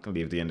bang,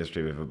 leave the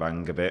industry with a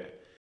bang a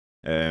bit.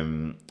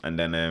 And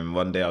then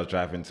one day I was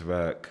driving to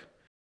work.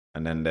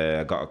 And then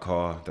I got a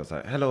call that was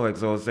like, hello,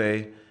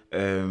 Exose.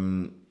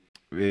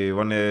 We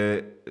want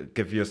to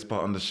give you a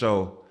spot on the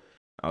show.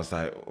 I was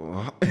like,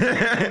 what?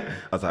 I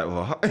was like,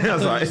 what? I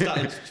was like, you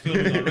started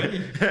filming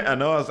already. I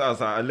know. I was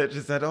like, I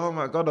literally said, oh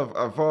my God,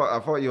 I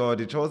thought you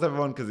already chose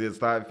everyone because you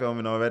started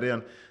filming already.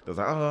 And they was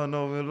like, oh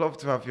no, we'd love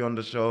to have you on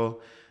the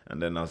show.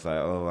 And then I was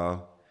like, oh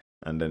wow.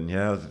 And then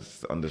I was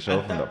just on the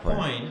show from that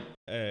point.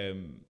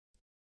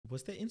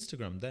 Was there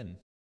Instagram then?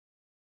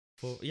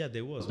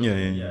 There was.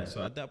 Yeah.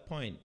 So at that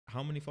point,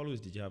 how many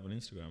followers did you have on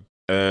Instagram?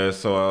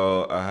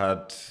 So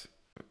I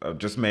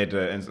just made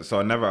I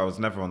was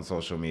never on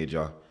social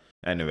media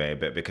anyway,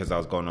 but because I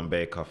was going on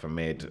Bake Off, I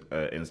made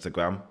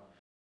Instagram.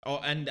 Oh,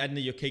 and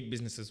your cake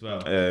business as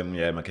well.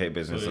 My cake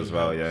business as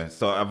well. Yeah.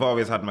 So I've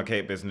always had my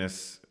cake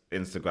business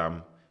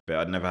Instagram, but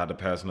I'd never had a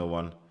personal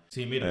one.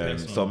 So you made a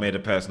personal one. So I made a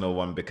personal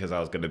one because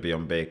I was going to be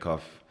on Bake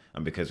Off.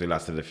 And because we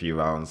lasted a few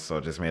rounds, so I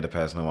just made a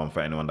personal one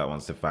for anyone that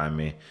wants to find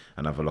me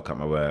and have a look at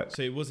my work.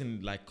 So it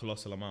wasn't like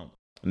colossal amount?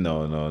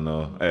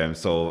 No.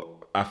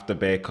 So after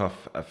Bake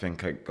Off, I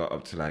think I got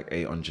up to like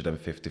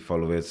 850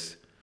 followers.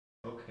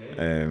 Okay.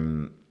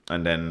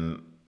 And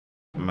then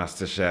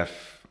MasterChef,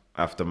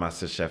 after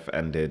MasterChef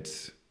ended,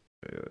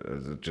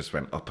 it just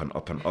went up and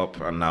up and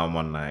up. And now I'm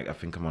on like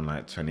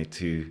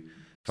 22,000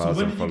 followers. So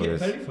when did you get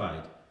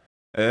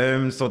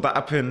verified? So that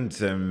happened,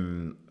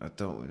 I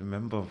don't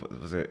remember,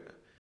 was it?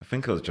 I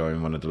think it was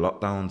during one of the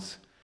lockdowns.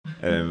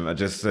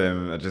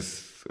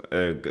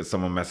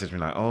 Someone messaged me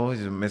like, "Oh,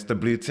 you missed the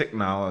blue tick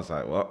now." I was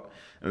like, "What?"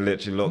 I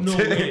literally looked. No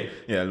way.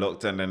 Yeah,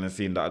 looked and then I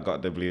seen that I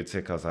got the blue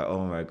tick. I was like,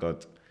 "Oh my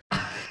God!"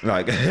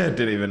 Like,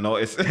 didn't even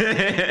notice.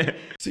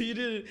 So you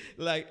didn't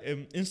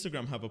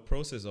Instagram have a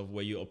process of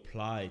where you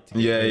apply to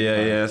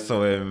Yeah.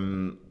 So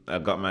I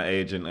got my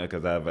agent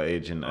because I have an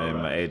agent.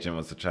 My agent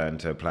was trying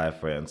to apply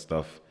for it and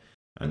stuff.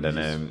 And then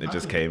it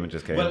just came.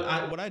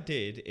 Well, what I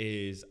did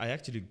is I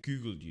actually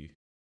Googled you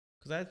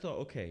because I thought,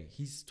 okay,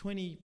 he's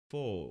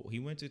 24. He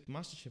went to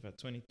MasterChef at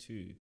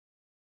 22.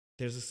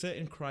 There's a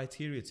certain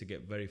criteria to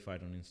get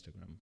verified on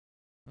Instagram.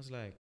 I was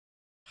like,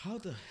 how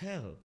the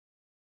hell,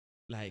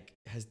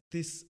 has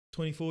this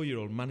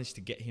 24-year-old managed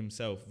to get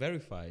himself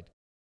verified?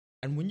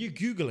 And when you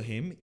Google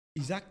him,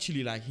 he's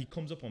actually he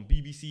comes up on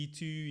BBC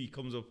Two. He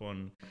comes up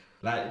on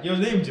your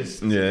name just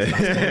starts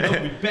coming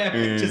up with bare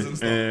pictures and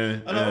stuff.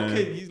 And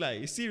okay, he's like,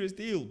 it's a serious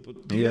deal.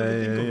 But do you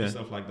ever think of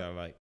yourself like that?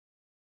 Like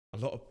a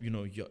lot of you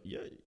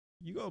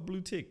got a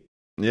blue tick.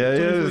 Yeah.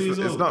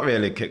 It's not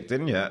really kicked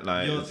in yet.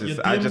 Like your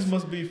DMs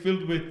must be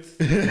filled with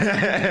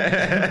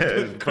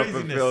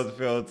proper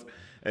filled.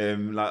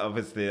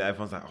 Obviously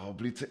everyone's like, oh,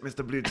 blue tick,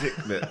 Mr. Blue Tick.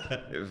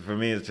 But for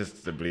me, it's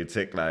just the blue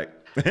tick.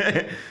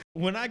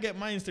 When I get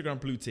my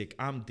Instagram blue tick,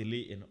 I'm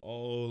deleting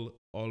all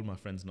my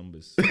friends'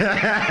 numbers. I'm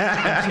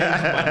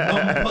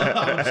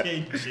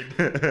changing my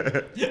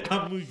number.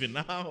 I'm moving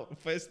out.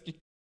 Firstly,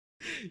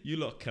 you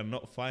lot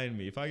cannot find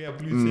me. If I get a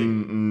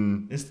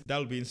blue tick,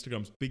 that'll be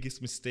Instagram's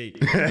biggest mistake.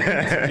 To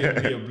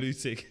give me a blue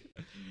tick.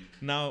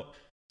 Now,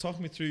 talk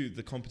me through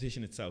the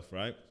competition itself,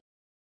 right?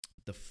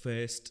 The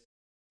first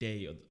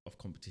day of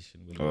competition?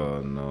 Oh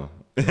no.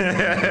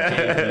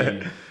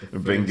 Gave you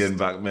Bringing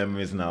back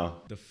memories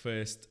now. the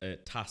first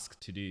task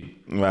to do?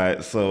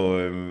 Right, so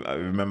I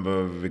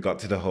remember we got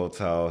to the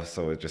hotel,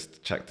 so we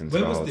just checked into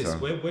Where the was hotel.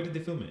 this? Where did they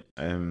film it?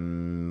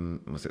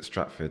 Was it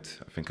Stratford?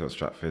 I think it was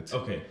Stratford.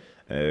 Okay.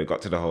 We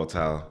got to the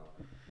hotel,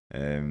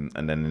 and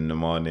then in the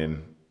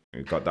morning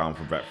we got down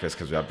for breakfast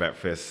because we had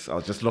breakfast. I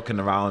was just looking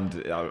around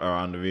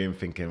the room,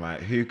 thinking, right,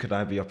 who could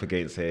I be up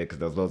against here? Because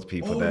there was loads of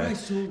people there.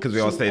 Because we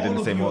all stayed in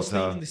the same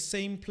hotel. In the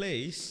same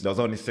place. There was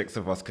only 6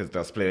 of us because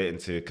they'll split it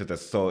into because they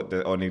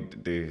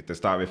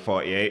start with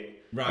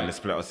 48, Right. and they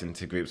split us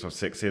into groups of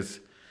 6s.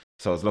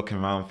 So I was looking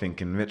around,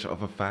 thinking, which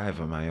other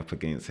 5 am I up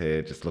against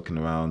here? Just looking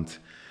around.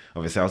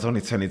 Obviously, I was only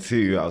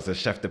 22. I was a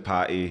chef de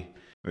partie,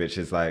 which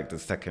is like the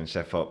second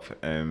chef up.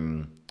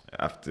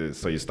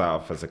 So you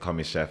start off as a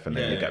commis chef, and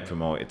then you get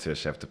promoted to a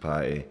chef de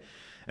partie.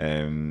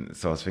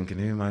 So I was thinking,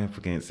 who am I up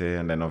against here?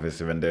 And then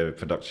obviously when the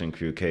production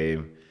crew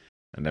came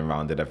and then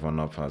rounded everyone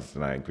up, I was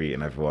like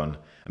greeting everyone.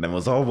 And then we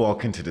was all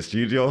walking to the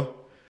studio.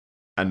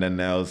 And then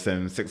there was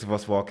 6 of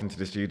us walking to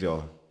the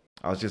studio.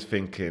 I was just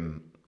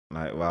thinking,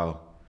 like,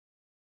 wow,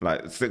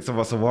 like 6 of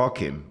us are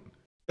walking.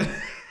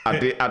 At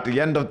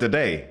the end of the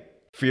day,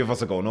 3 of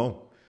us are going home.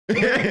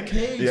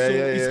 Okay,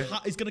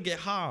 it's gonna get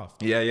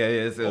halved. Yeah.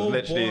 It was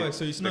literally. Boy,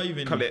 so it's not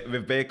even.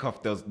 With Bake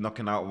Off, they was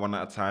knocking out one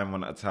at a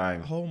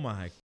time. Oh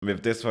my.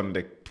 With this one,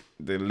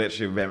 they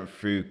literally went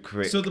through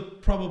quick. So the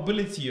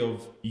probability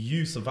of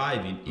you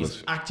surviving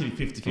is actually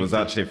 50-50. Was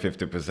actually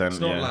 50%. It's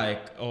not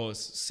like,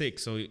 it's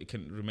 6, so it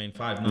can remain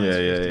 5. No, Yeah.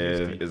 it's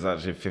 50-50. It's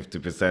actually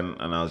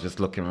 50%, and I was just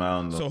looking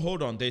around. So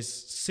hold on, there's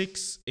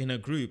 6 in a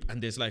group,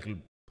 and there's like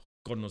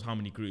God knows how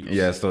many groups.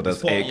 Yeah, so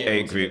there's 8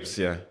 groups, groups,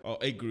 yeah. Or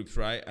 8 groups,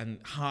 right? And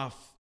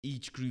half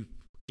each group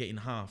getting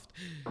halved.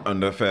 On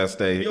the first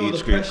day,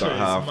 each group got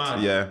halved.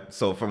 Mad. Yeah,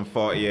 so from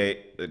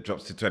 48, it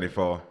drops to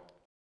 24.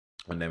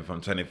 And then from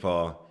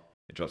 24,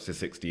 it drops to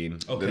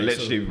 16. Okay, they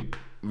literally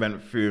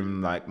went through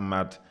them like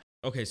mad.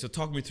 Okay, so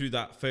talk me through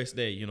that first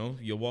day,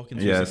 you're walking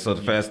through. Yeah, so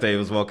the first day I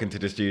was walking to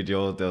the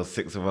studio, there was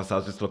 6 of us. I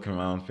was just looking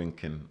around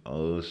thinking,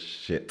 oh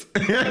shit.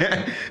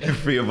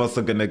 3 of us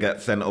are going to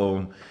get sent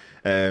home.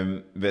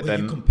 But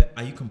then,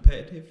 are you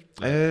competitive?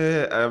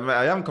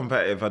 I am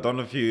competitive. I've done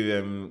a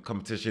few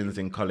competitions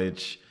in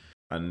college,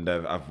 and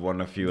I've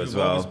won a few as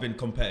well. You've always been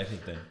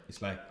competitive then.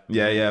 It's like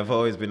yeah. I've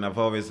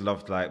always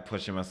loved like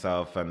pushing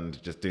myself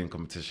and just doing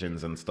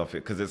competitions and stuff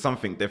because it's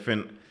something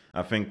different.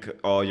 I think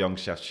all young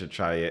chefs should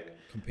try it.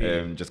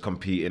 Just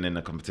competing in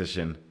a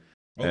competition.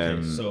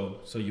 Okay,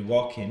 so you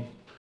walk in.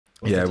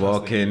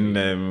 Walk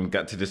in,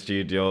 get to the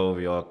studio.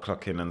 We all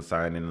clock in and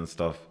sign in and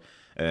stuff.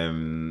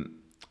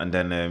 And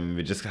then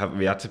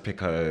we had to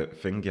pick a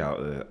thingy out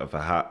of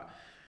a hat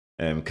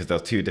because there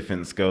was 2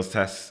 different skills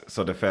tests.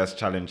 So the first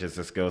challenge is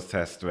the skills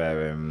test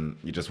where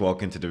you just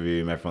walk into the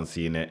room, everyone's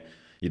seeing it.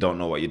 You don't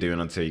know what you're doing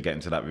until you get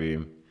into that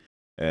room.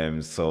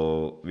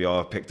 So we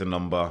all picked a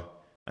number,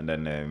 and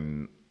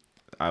then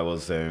I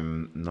was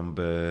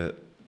number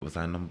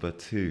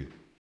 2?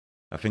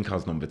 I think I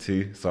was number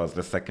 2, so I was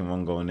the second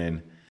one going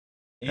in.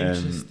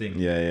 Interesting.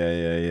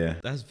 Yeah.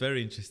 That's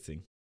very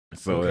interesting.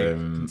 So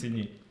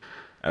continue.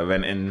 I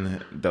went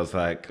in, there was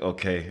like,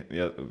 okay,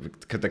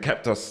 because they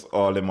kept us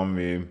all in one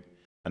room,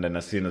 and then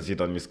as soon as you've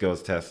done your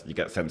skills test, you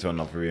get sent to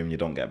another room. You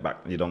don't go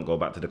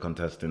back to the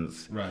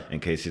contestants, right?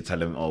 In case you tell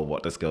them,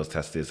 what the skills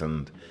test is,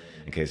 and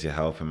in case you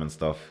help them and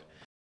stuff.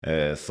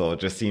 So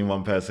just seeing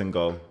one person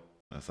go,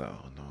 I was like,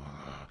 oh no,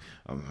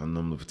 I'm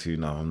number 2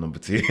 now. I'm number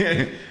 2.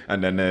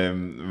 And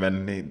then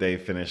when they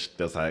finished,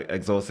 they was like,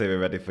 exhausted, we're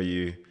ready for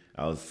you.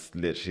 I was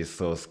literally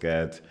so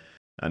scared.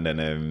 And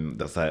then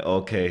that's like,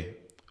 okay,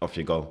 off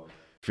you go.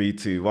 3,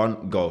 2,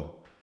 1, go.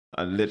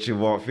 I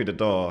literally walked through the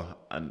door,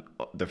 and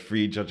the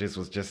 3 judges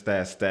was just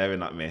there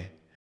staring at me.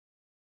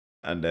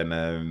 And then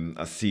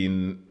I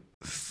seen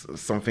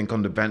something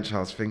on the bench. I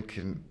was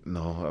thinking,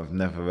 no, I've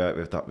never worked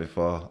with that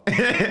before.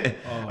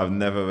 I've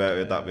never worked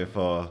with that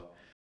before.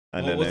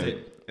 And what then was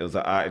it? It was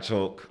an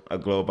artichoke, a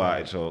globe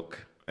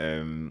artichoke.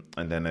 And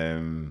then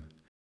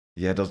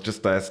they was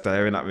just there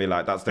staring at me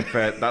like that's the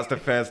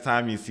first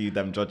time you see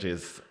them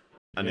judges.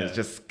 And it's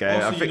just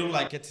scary. Also, you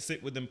don't get to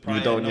sit with them prior?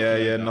 You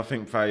don't,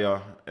 nothing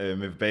prior.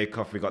 With Bake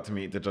Off, we got to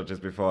meet the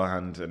judges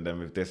beforehand, and then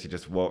with this, you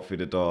just walk through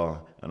the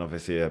door, and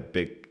obviously a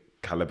big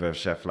caliber of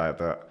chef like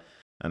that,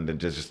 and then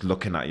just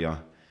looking at you.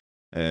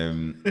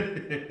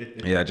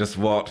 I just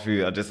walked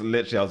through. I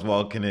was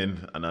walking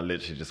in, and I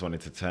literally just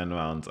wanted to turn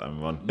around and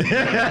run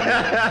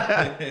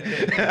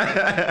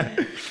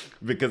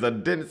because I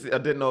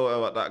didn't know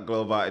what that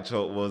globe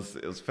artichoke was.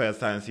 It was first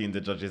time seeing the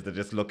judges. They're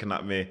just looking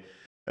at me.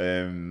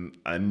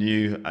 I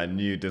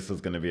knew this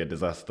was going to be a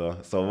disaster.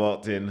 So I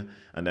walked in,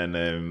 and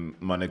then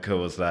Monica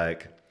was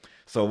like,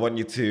 so I want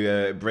you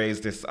to braise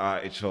this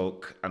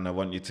artichoke, and I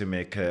want you to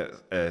make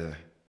a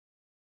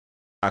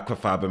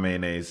aquafaba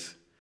mayonnaise.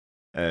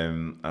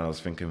 And I was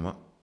thinking, what?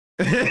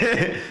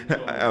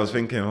 I was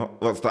thinking,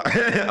 what's that?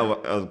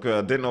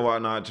 I didn't know what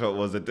an artichoke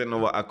was. I didn't know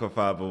what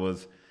aquafaba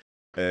was.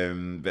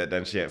 But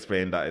then she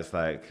explained that it's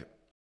like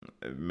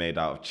made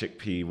out of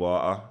chickpea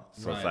water.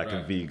 So it's Right,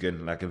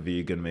 like a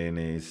vegan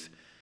mayonnaise.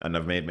 And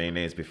I've made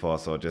mayonnaise before,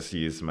 so I just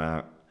use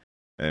my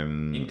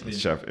Inkling.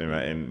 chef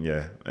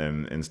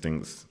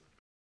instincts.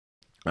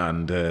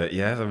 And I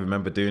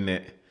remember doing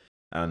it,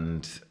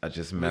 and I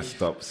just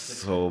messed up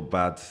so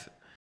bad.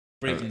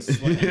 Breaking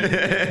sweat.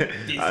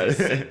 This is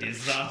a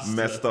disaster.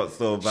 Messed up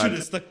so bad. Should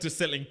have stuck to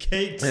selling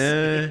cakes.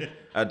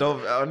 I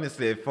don't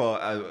honestly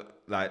thought I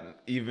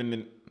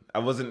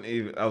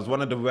was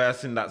one of the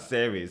worst in that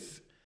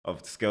series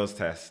of the skills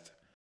test,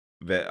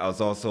 but I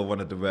was also one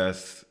of the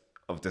worst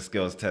of the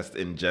skills test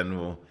in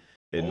general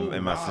in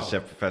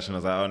MasterChef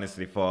Professionals. I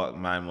honestly thought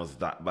mine was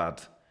that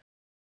bad.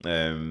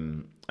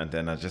 And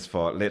then I just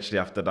thought, literally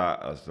after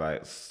that, I was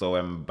like so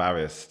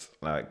embarrassed,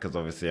 like, because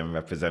obviously I'm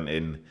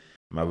representing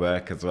my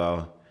work as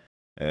well.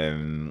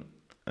 And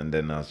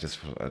then I just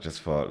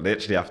thought,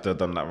 literally after I'd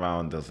done that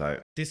round, I was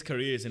like, this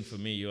career isn't for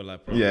me. You're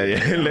like,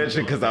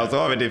 literally, because I was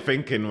already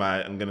thinking,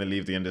 right, I'm gonna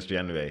leave the industry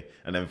anyway.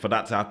 And then for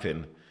that to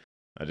happen,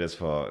 I just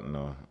thought,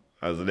 no.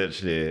 I was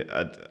literally,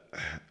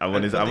 I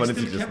wanted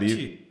to just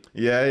leave.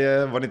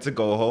 I wanted to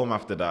go home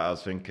after that. I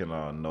was thinking,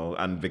 oh no,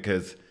 and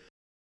because.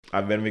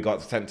 And when we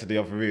got sent to the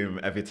other room,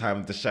 every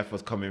time the chef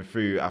was coming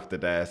through after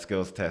their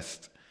skills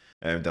test,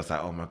 they was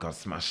like, oh my God,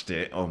 smashed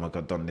it. Oh my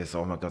God, done this.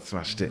 Oh my God,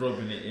 smashed it.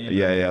 Rubbing it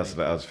in.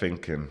 I was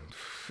thinking.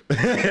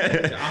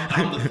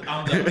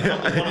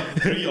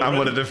 I'm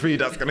one of the three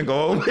that's going to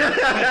go home.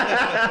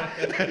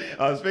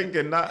 I was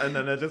thinking that, and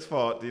then I just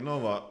thought, you know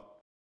what?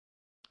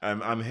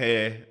 I'm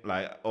here,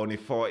 like only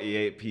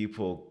 48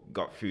 people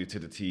got through to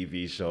the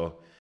TV show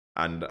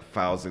and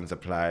thousands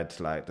applied.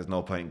 Like, there's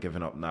no point in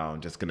giving up now.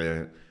 I'm just going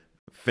to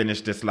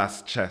finish this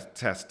last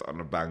test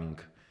on a bang.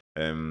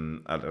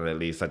 At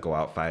least I go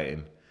out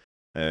fighting.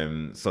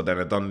 So then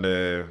I done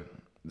the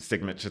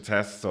signature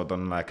test. So I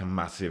done like a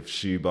massive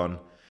shoe bun,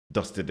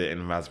 dusted it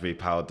in raspberry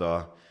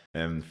powder,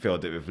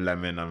 filled it with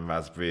lemon and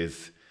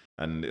raspberries,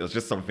 and it was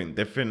just something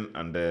different.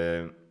 And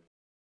they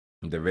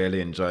really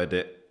enjoyed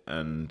it.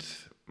 And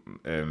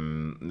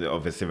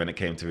obviously, when it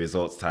came to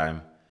results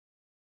time,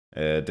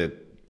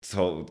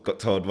 got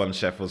told one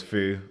chef was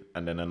through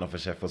and then another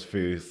chef was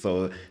through.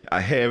 So I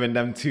hearing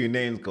them two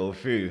names go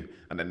through,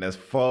 and then there's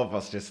four of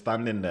us just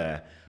standing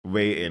there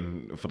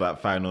waiting for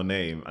that final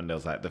name. And there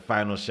was like, the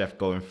final chef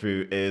going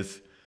through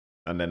is,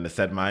 and then they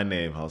said my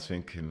name. I was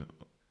thinking,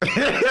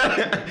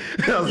 I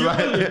was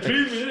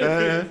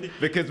like,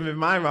 because with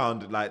my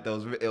round, like it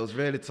was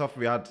really tough.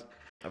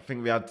 I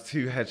think we had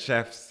two head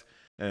chefs,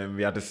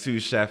 we had a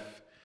sous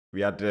chef,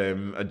 we had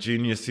a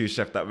junior sous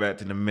chef that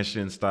worked in a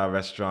Michelin star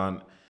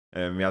restaurant.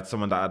 We had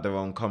someone that had their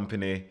own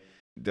company.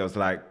 There was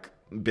like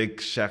big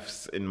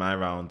chefs in my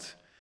round.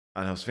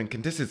 And I was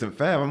thinking, this isn't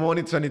fair. I'm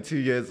only 22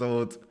 years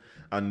old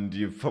and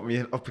you've put me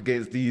up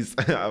against these.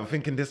 I'm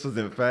thinking this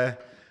wasn't fair.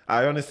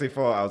 I honestly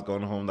thought I was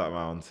going home that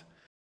round.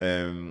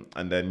 And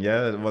then,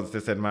 once they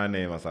said my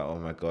name, I was like, oh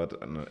my God.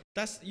 And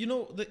that's,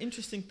 the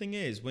interesting thing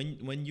is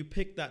when you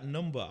pick that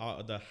number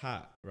out of the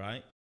hat,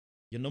 right?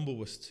 Your number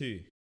was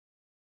 2.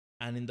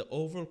 And in the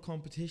overall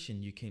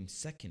competition, you came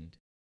second.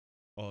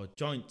 Or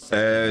joint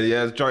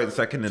second. Joint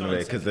second in a way,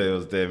 because there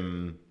was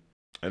them.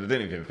 I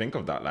didn't even think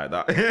of that like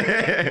that.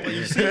 But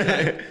you see,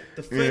 like,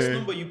 the first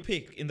number you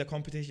picked in the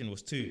competition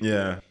was 2.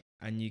 Yeah.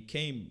 And you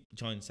came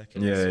joint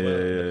second as well.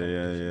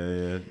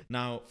 Yeah.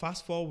 Now,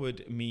 fast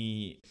forward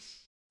me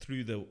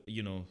through the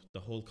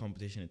whole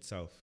competition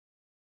itself.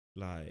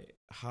 Like,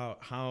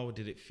 how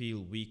did it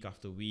feel week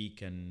after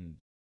week and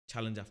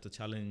challenge after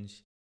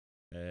challenge?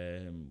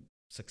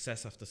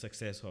 Success after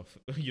success of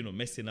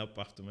messing up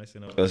after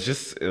messing up. It was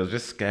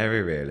just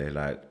scary, really.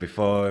 Like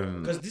before,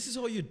 because this is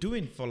all you're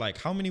doing for like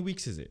how many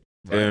weeks is it?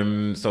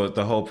 Right? So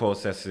the whole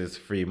process is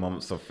 3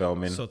 months of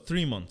filming. So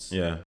 3 months.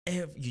 Yeah.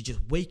 You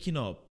just waking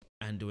up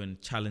and doing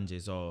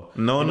challenges or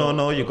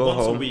no. You go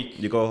home. A week.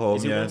 You go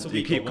home. Yeah.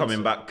 You keep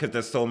coming back because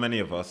there's so many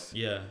of us.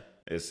 Yeah.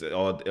 It's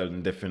all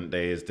on different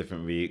days,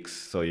 different weeks.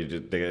 So you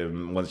just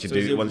once you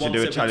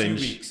do a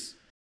challenge. 2 weeks?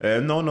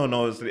 No.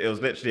 It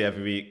was literally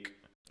every week.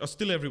 Oh,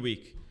 still every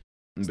week.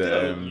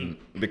 But,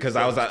 because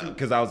I was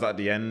at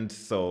the end,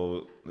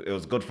 so it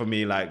was good for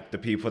me. Like the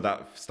people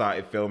that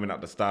started filming at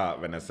the start,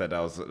 when I said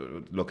I was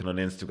looking on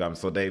Instagram,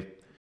 so they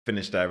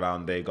finished their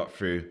round, they got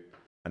through,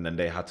 and then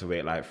they had to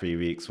wait like 3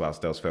 weeks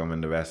whilst I was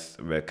filming the rest.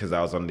 Because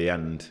I was on the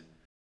end.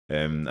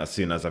 As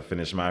soon as I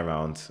finished my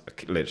round, I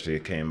literally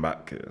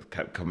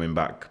kept coming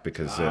back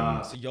because.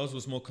 So yours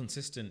was more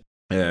consistent.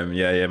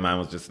 Mine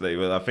was just like,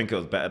 well, I think it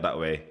was better that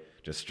way,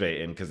 just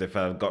straight in. Because if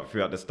I got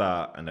through at the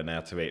start and then I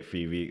had to wait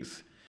 3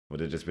 weeks, would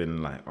have just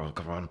been like, oh,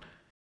 come on.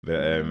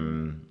 But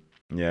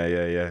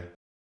yeah.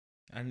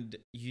 And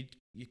you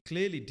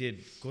clearly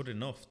did good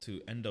enough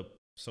to end up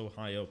so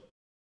high up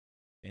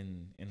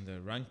in the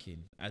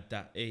ranking at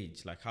that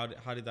age. Like, how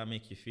did that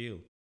make you feel?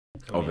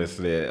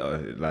 Obviously,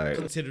 like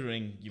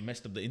considering you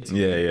messed up the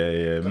interview.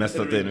 Yeah. Messed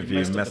up the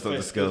interview, messed up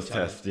the skills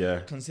test. Yeah.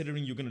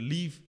 Considering you're gonna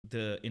leave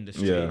the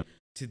industry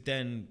to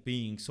then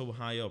being so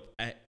high up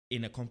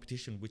in a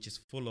competition which is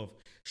full of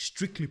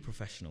strictly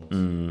professionals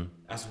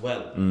as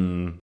well.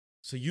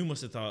 So you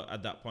must have thought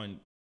at that point,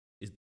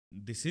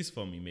 this is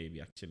for me,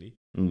 maybe actually.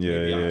 Yeah,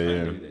 Maybe I yeah, can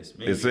yeah. do this.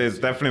 Maybe It's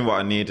definitely what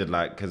I needed.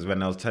 Like, because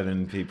when I was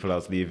telling people I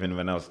was leaving,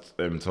 when I was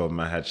told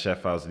my head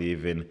chef I was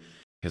leaving, he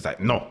was like,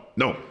 no,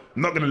 I'm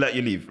not gonna let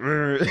you leave.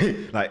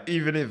 Like,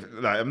 even if,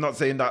 like, I'm not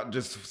saying that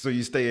just so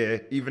you stay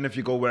here. Even if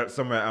you go work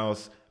somewhere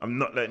else, I'm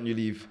not letting you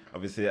leave.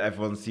 Obviously,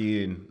 everyone's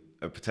seeing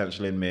a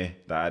potential in me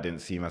that I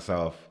didn't see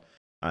myself,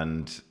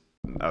 and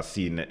I've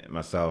seen it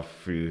myself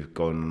through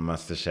going on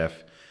MasterChef,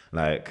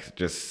 like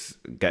just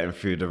getting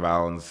through the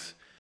rounds.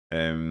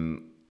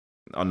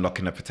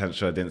 Unlocking the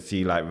potential I didn't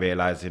see, like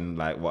realizing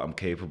like what I'm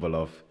capable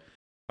of.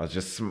 I was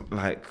just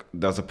like,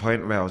 there was a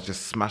point where I was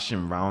just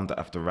smashing round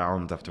after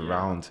round after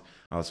round.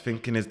 I was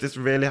thinking, is this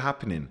really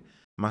happening?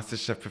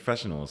 MasterChef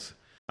Professionals,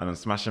 and I'm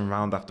smashing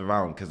round after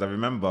round, because I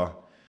remember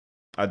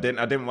I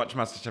didn't watch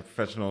MasterChef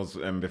Professionals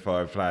before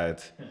I applied,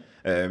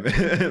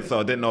 so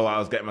I didn't know what I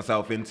was getting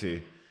myself into.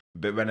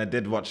 But when I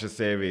did watch the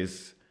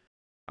series,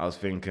 I was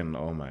thinking,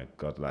 oh my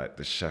god, like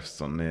the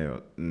chefs on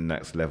the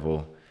next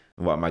level.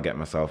 What am I getting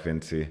myself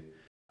into?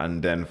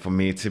 And then for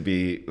me to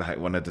be like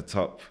one of the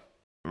top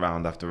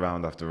round after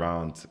round after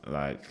round,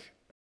 like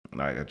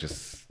I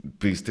just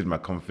boosted my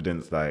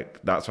confidence.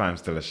 Like, that's why I'm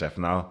still a chef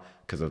now,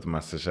 because of the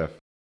MasterChef.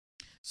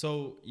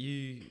 So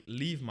you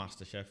leave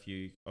MasterChef,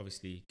 you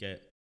obviously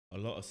get a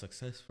lot of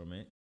success from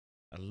it,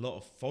 a lot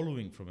of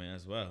following from it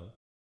as well.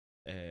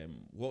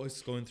 What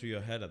was going through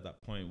your head at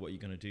that point? What are you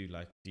gonna do?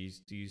 Like, do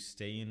you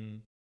stay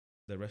in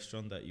the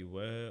restaurant that you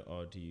were,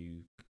 or do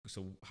you?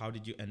 So how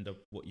did you end up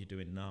what you're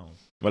doing now?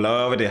 Well, I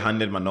already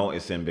handed my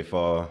notice in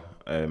before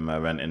I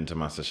went into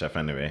MasterChef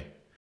anyway.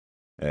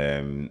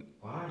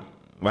 Why?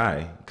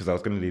 Why? Because I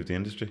was going to leave the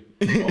industry.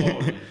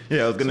 Oh,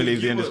 Yeah, I was going to so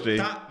leave the you were industry.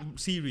 that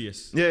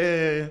serious?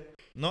 Yeah.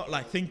 Not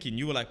like thinking.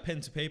 You were like pen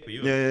to paper.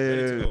 You were Yeah.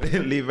 ready to go.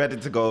 Leave ready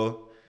to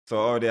go. So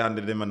I already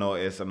handed in my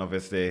notice, and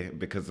obviously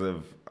because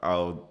of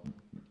how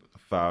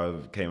far I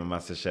came a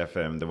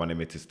MasterChef, they wanted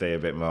me to stay a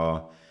bit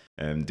more,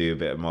 do a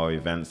bit more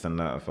events and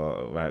that. I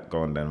thought, right,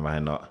 go on then, why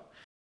not?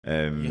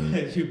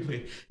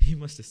 He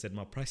must have said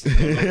my price is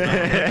going up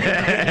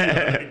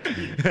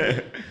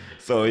now.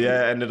 So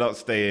yeah, I ended up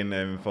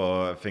staying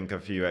for I think a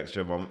few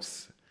extra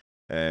months.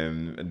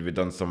 And we've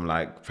done some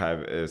like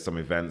private some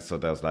events. So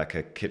there was like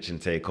a kitchen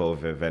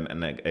takeover event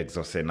and an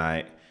exaucé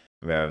night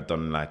where I've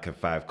done like a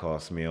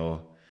 5-course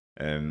meal.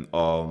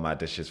 All my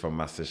dishes from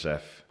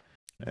MasterChef.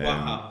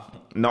 Wow.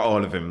 Not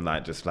all of them,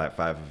 like just like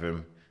 5 of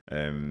them.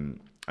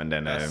 And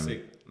then That's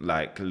sick.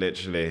 like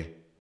literally.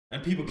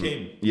 And people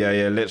came.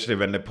 Yeah, literally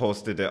when they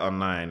posted it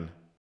online,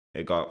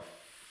 it got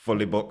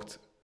fully booked.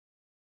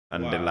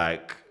 And Wow.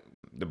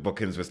 the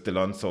bookings were still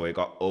on, so it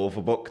got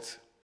overbooked.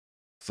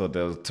 So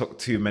took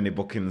too many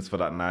bookings for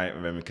that night,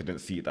 and then we couldn't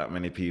seat that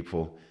many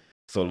people.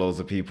 So loads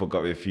of people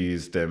got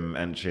refused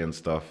entry and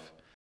stuff.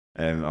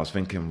 And I was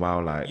thinking,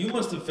 wow, like You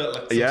must have felt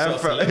like some sort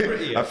of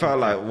celebrity. I felt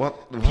like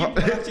what?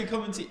 People actually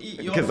coming to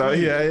eat your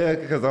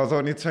food. Because I was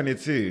only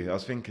 22. I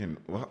was thinking,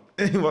 what?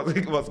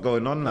 What's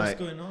going on? What's like,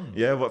 going on?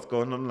 Yeah, what's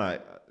going on?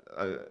 Like,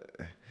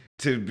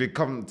 to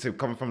come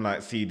from like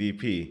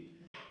CDP.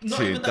 Not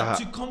to even that.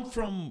 To come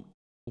from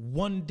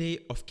one day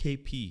of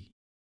KP.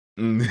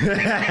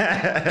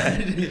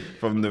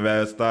 From the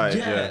very start,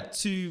 Yeah,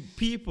 to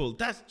people.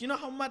 That's, you know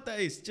how mad that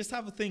is? Just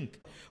have a think.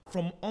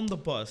 From on the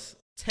bus,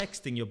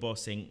 texting your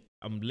boss saying,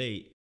 I'm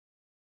late.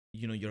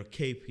 You know, you're a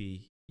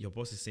KP. Your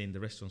boss is saying the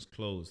restaurant's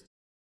closed.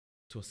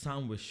 To a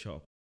sandwich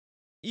shop.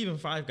 Even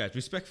Five Guys,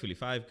 respectfully,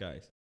 Five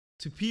Guys.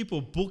 To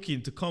people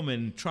booking to come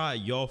and try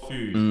your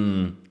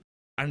food.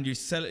 And you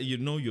sell it, you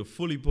know you're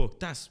fully booked.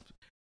 That's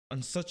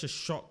in such a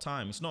short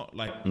time. It's not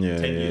like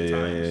 10-year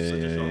time. It's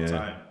such a short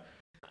time.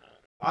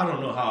 I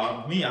don't know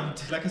how.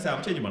 Like I said,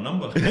 I'm changing my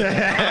number.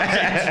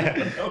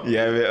 Yeah,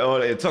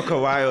 it took a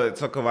while. It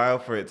took a while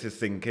for it to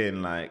sink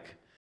in, like,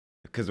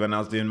 because when I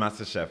was doing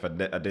MasterChef,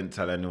 I didn't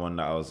tell anyone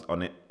that I was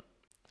on it.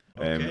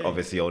 Okay.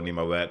 Obviously, only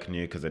my work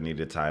knew because I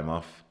needed time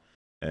off.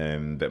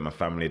 But my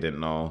family didn't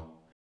know.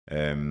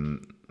 I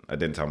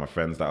didn't tell my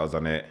friends that I was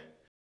on it.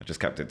 I just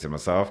kept it to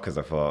myself because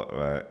I thought,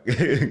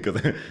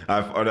 because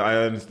I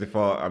honestly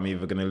thought I'm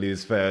either gonna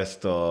lose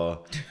first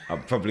or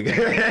I'm probably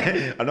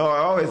gonna. I know I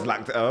always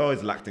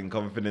lacked in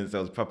confidence. It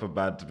was proper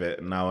bad,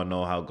 but now I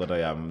know how good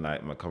I am.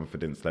 Like, my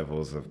confidence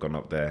levels have gone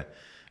up there.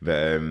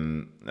 But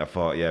I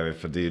thought, yeah,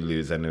 if I do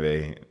lose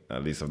anyway,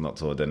 at least I've not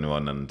told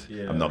anyone, and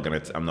I'm not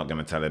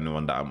gonna tell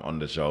anyone that I'm on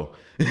the show.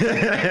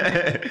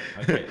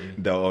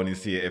 They'll only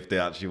see it if they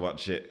actually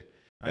watch it.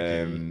 But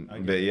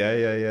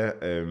yeah.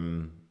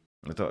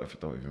 I don't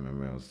even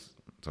remember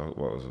what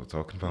was I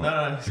talking about.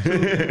 No, it's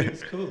cool.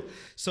 It's cool.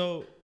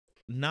 So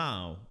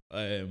now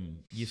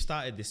you've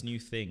started this new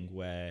thing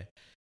where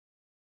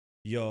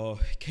you're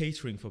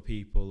catering for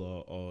people,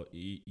 or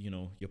you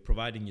know, you're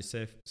providing your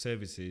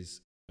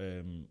services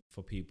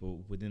for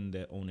people within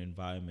their own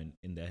environment,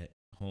 in their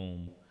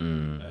home,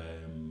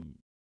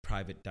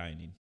 private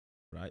dining,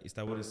 right? Is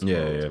that what it's called?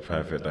 Yeah,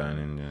 private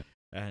dining, yeah.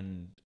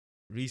 And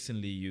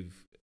recently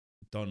you've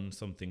done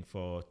something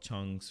for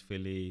Chunks,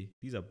 Philly.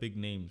 These are big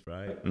names,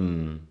 right?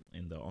 In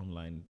the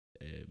online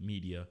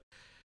media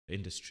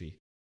industry.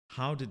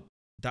 How did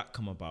that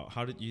come about?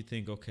 How did you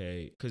think,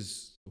 okay,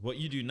 because what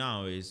you do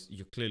now is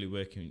you're clearly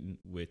working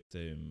with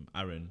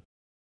Aaron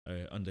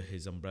under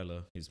his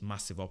umbrella, his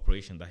massive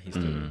operation that he's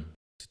doing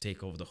to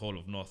take over the whole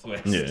of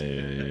Northwest.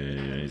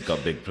 Yeah. He's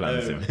got big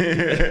plans.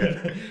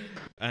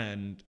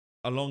 And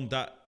along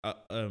that,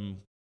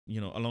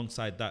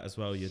 alongside that as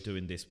well, you're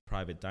doing this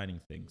private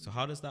dining thing. So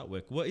how does that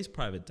work? What is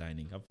private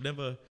dining? I've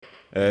never.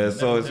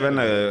 So it's when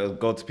I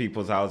go to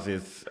people's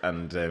houses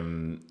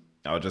and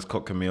I'll just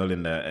cook a meal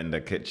in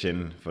the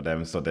kitchen for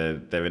them, so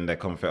they're in the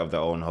comfort of their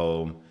own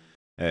home.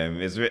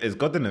 It's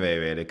good in a way,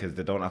 really, because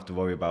they don't have to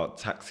worry about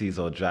taxis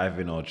or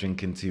driving or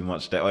drinking too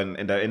much. They're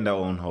in their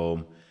own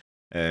home,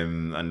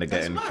 and they're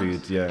getting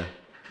food. Yeah,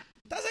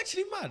 that's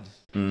actually mad.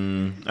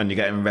 And you're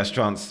getting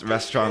restaurant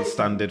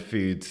standard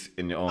foods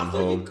in your own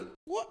home.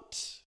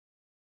 What?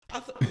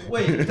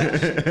 Wait,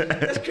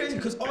 that's crazy,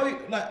 because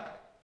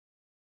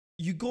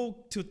you go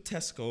to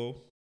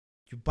Tesco,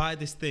 you buy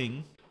this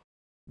thing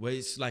where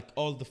it's like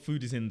all the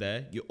food is in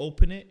there. You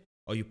open it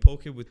or you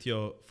poke it with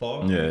your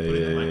fork.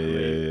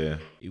 Yeah.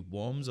 It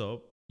warms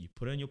up. You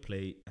put it on your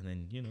plate, and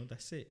then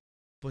that's it.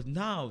 But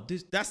now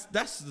that's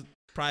the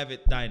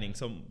private dining.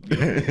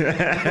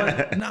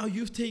 But now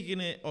you've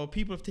taken it, or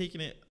people have taken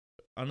it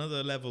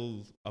another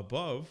level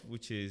above,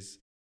 which is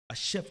a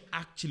chef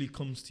actually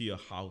comes to your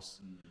house,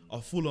 a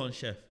full-on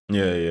chef.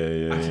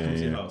 Yeah. Actually comes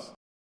to your house.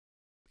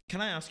 Can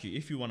I ask you,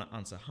 if you want to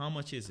answer, how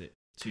much is it?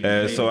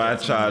 So I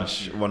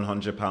charge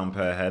 £100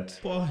 per head.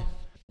 Boy.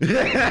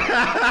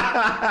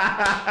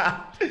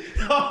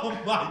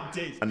 Oh my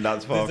days! And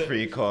that's for a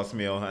 3-course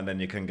meal, and then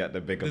you can get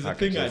the bigger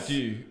packages. There's a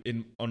thing I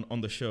do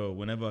on the show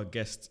whenever a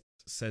guest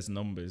says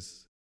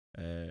numbers.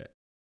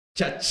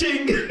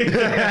 Cha-ching!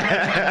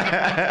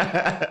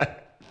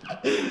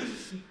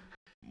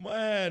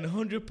 Man,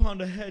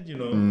 £100 a head,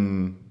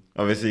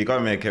 Obviously, you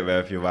gotta make it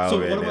worth your while. So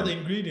what about the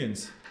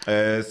ingredients?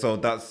 So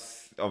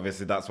that's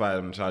why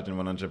I'm charging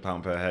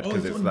 £100 per head,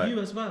 because it's on you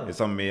as well.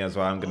 It's on me as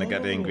well. I'm gonna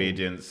get the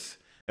ingredients.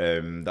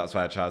 That's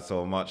why I charge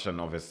so much, and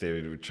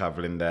obviously we're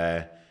traveling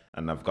there,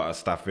 and I've got a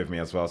staff with me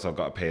as well, so I've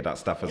got to pay that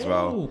staff as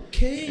well.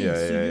 Okay,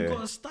 you've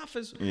got a staff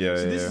as well.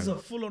 So this is a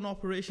full-on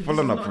operation.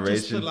 Not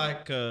just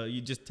you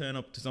just turn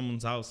up to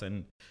someone's house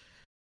and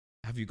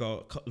have you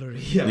got cutlery?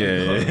 Have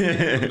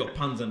you got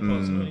pans and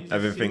pots?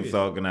 Everything's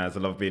organised. I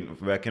love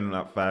working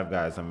at Five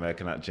Guys and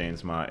working at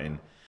James Martin.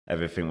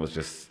 Everything was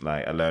just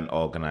like, I learned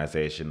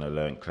organisation, I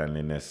learned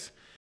cleanliness,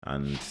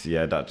 and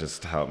that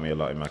just helped me a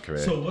lot in my career.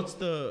 So what's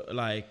the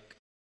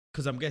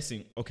because I'm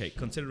guessing, okay,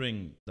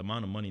 considering the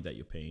amount of money that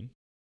you're paying,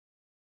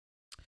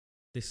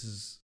 this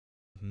is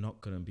not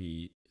going to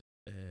be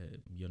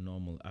your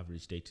normal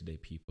average day-to-day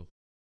people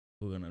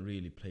who are going to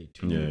really play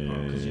too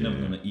much, because you're never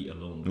going to eat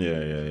alone.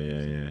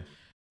 Yeah.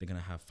 They're going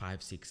to have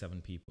 5, 6,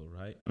 7 people,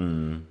 right?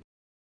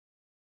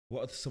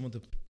 What are some of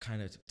the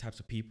kind of types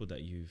of people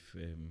that you've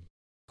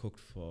cooked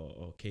for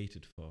or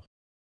catered for?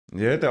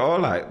 Yeah, they're all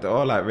like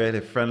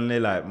really friendly.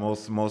 Like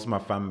most of my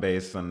fan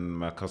base and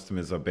my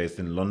customers are based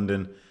in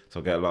London, so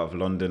I get a lot of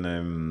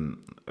London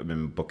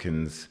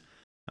bookings,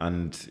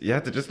 and they're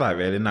just like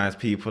really nice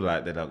people.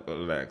 Like they're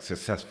like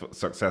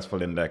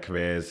successful in their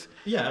careers.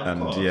 Yeah, of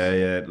course.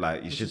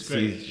 Like you should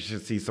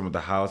see some of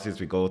the houses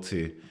we go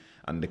to.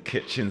 And the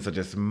kitchens are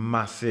just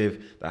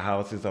massive. The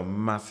houses are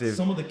massive.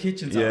 Some of the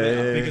kitchens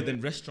are bigger than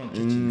restaurant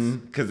kitchens.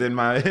 Because in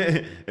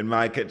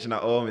my kitchen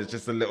at home, it's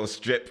just a little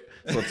strip.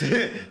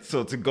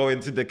 So to go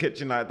into the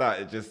kitchen like that,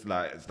 it's just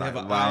like, it's like,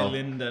 wow.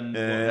 Island and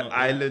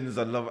islands.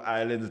 I love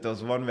islands. There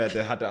was one where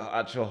they had an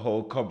actual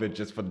whole cupboard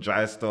just for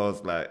dry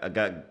stores. Like I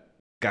get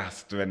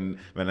gassed when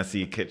I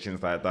see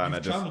kitchens like that.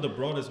 You've traveled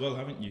abroad as well,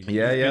 haven't you?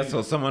 Yeah.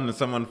 So someone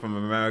from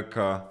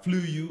America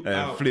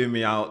flew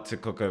me out to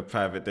cook a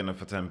private dinner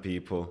for 10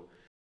 people.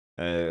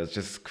 It was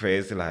just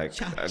crazy. Like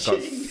I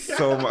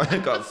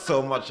got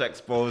so much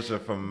exposure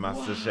from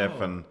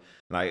MasterChef, and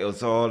like it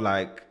was all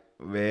like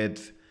weird.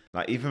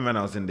 Like even when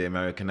I was in the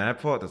American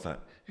airport, it's like,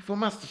 "You for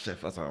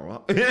MasterChef?" I was like,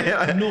 "What?"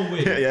 No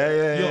way.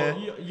 Yeah.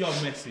 You're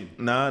messy.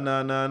 No.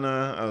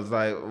 I was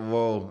like,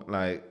 whoa.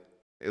 Like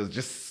it was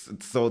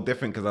just so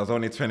different because I was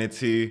only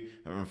 22,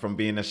 and from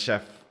being a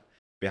chef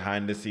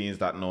behind the scenes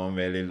that no one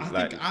really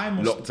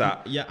looked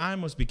at. Yeah, I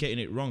must be getting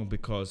it wrong,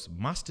 because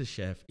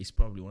MasterChef is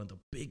probably one of the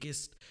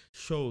biggest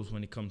shows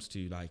when it comes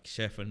to like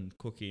chef and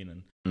cooking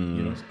and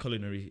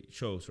culinary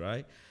shows,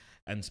 right?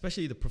 And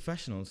especially the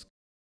professionals.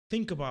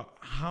 Think about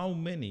how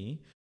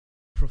many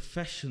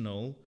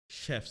professional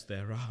chefs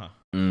there are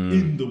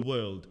in the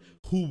world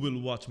who will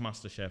watch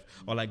MasterChef,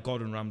 or like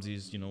Gordon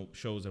Ramsay's,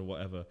 shows or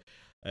whatever.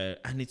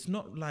 And it's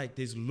not like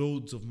there's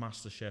loads of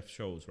MasterChef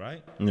shows,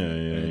 right?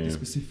 Yeah. The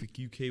specific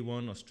UK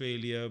one,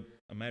 Australia,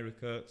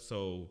 America.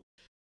 So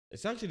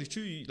it's actually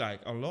true. Like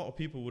a lot of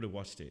people would have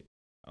watched it.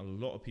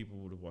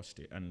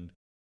 And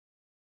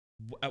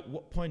at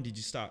what point did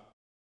you start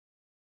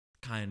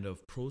kind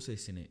of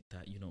processing it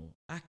that,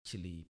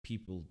 actually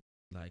people,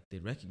 like, they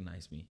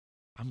recognize me.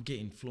 I'm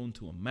getting flown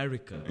to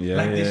America. Yeah,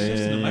 like there's yeah,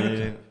 chefs in yeah,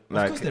 America.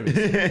 yeah. Of course there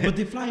is. But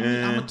they fly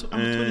me. I'm a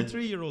Yeah.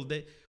 23-year-old.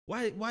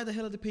 Why the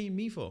hell are they paying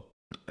me for?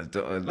 Like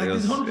It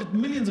there's was,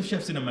 millions of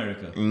chefs in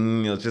America.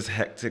 it was just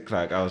hectic.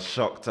 Like I was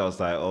shocked. I was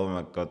like, oh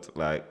my god!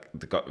 Like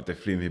they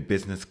flew me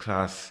business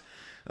class.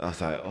 I was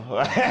like, oh.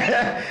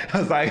 I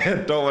was like, I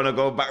don't want to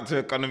go back to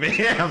economy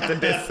after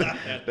this.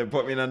 They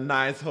put me in a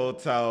nice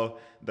hotel.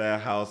 Their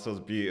house was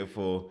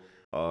beautiful.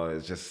 Oh,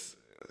 it's just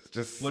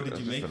What did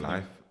you make a for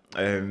life.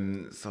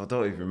 So I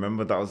don't even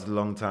remember. That was a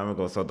long time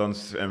ago. So I've done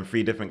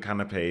 3 different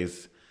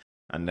canapes,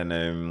 and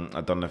then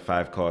I've done a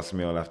 5-course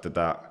meal after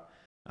that.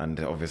 And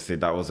obviously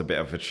that was a bit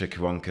of a tricky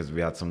one because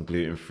we had some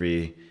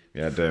gluten-free, we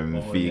had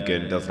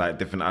vegan. There's like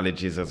different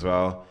allergies as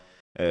well.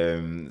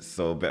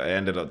 But I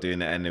ended up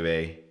doing it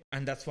anyway.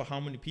 And that's for how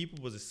many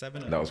people? Was it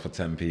 7? That was for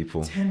 10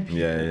 people. 10 people?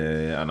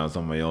 Yeah. And I was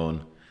on my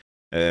own.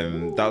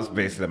 That was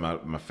basically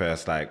my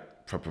first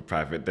like proper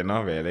private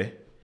dinner, really.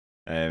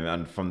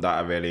 And from that,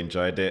 I really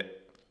enjoyed it.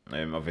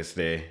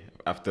 Obviously,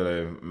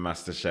 after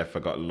MasterChef, I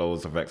got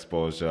loads of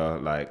exposure.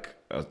 Like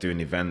I was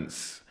doing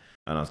events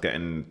and I was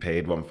getting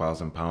paid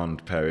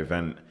 £1,000 per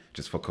event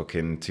just for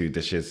cooking 2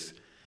 dishes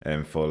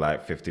for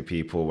like 50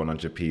 people,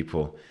 100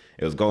 people.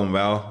 It was going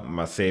well.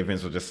 My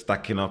savings were just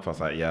stacking up. I was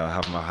like, yeah,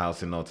 I'll have my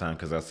house in no time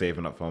because I was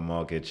saving up for a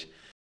mortgage.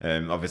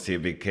 Obviously,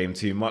 it became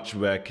too much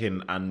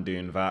working and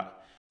doing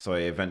that. So I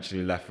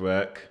eventually left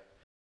work.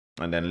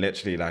 And then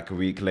literally like a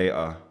week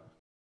later,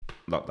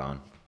 lockdown.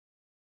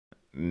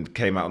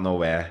 Came out of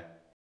nowhere,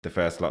 the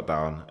first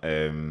lockdown.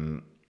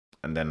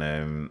 And then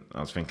I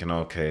was thinking,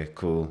 okay,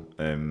 cool.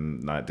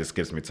 Like this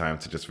gives me time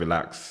to just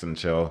relax and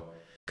chill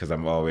because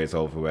I'm always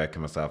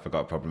overworking myself. I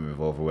got a problem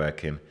with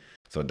overworking.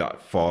 So that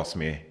forced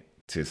me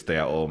to stay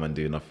at home and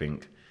do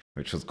nothing,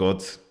 which was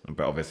good.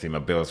 But obviously my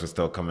bills were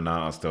still coming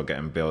out. I was still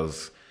getting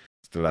bills.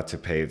 Still had to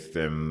pay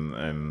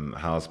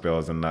house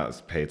bills and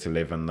that, pay to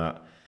live and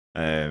that.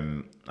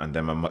 And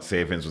then my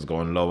savings was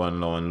going low and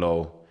low and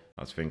low.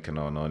 I was thinking,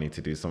 oh no, I need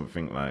to do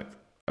something. Like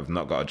I've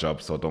not got a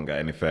job, so I don't get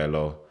any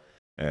furlough.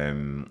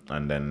 And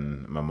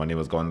then my money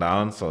was going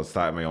down, so I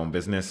started my own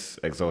business,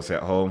 Exaucet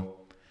at Home.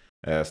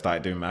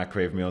 Started doing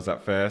microwave meals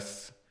at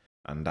first,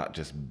 and that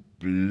just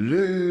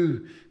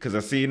blew. Because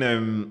I've seen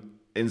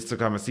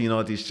Instagram, I've seen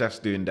all these chefs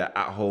doing their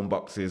at-home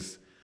boxes.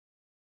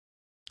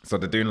 So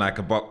they're doing like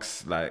a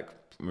box, like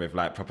with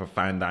like proper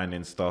fine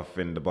dining stuff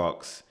in the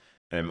box,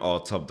 all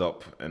topped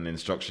up and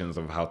instructions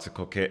of how to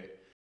cook it.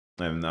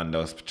 And they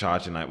was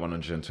charging like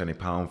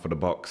 £120 for the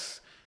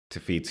box to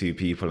feed 2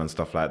 people and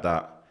stuff like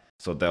that.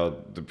 So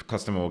the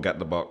customer will get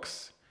the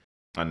box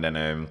and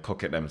then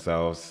cook it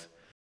themselves.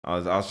 I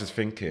was just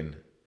thinking,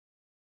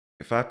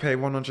 if I pay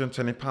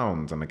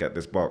 £120 and I get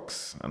this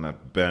box and I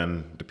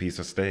burn the piece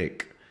of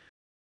steak,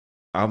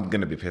 I'm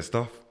gonna be pissed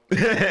off.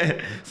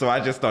 So I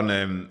just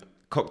done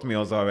cooked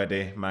meals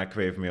already,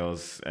 microwave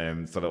meals.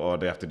 So that all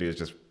they have to do is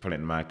just put it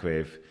in the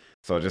microwave.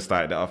 So I just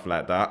started it off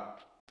like that,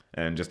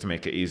 and just to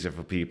make it easier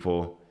for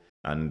people.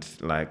 And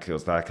like it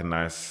was like a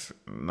nice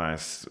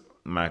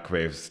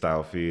microwave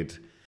style food.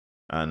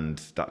 And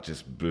that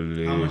just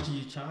blew. How much do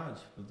you charge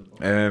for the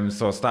box?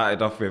 So I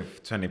started off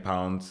with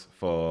 £20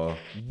 for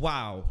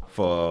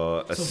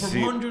a So soup.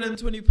 from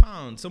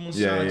 £120, someone's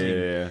charging,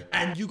 Yeah.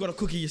 and you got to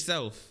cook it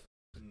yourself.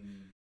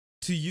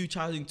 To you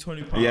charging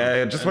 £20.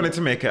 Yeah, I just wanted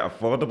to make it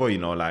affordable, you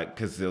know, like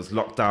because it was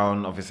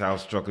lockdown. Obviously, I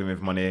was struggling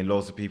with money.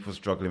 Loads of people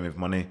struggling with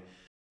money.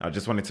 I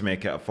just wanted to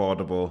make it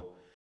affordable.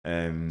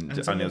 And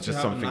it was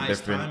just something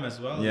different. Time as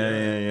well,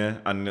 yeah.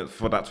 And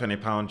for that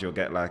 £20, you'll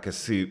get like a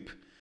soup.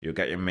 You'll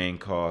get your main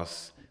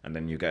course, and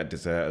then you get a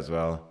dessert as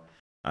well.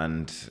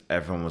 And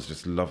everyone was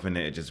just loving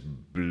it. It just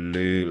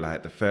blew.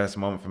 Like the first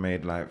month, I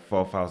made like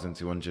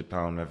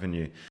 £4,200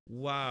 revenue.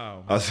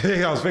 Wow. I was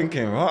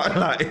thinking, what?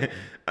 Like,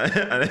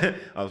 I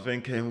was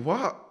thinking,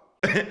 what?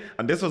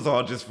 And this was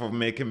all just for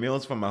making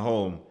meals for my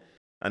home.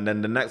 And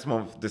then the next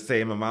month, the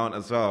same amount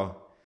as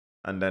well.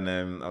 And then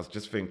I was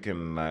just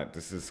thinking, like,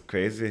 this is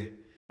crazy.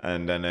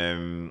 And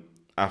then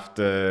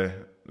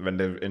after, when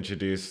they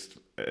introduced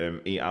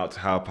Eat Out to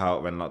Help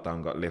Out, when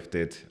lockdown got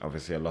lifted,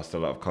 obviously I lost a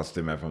lot of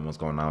custom. Everyone was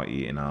going out,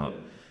 eating out.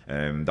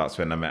 That's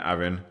when I met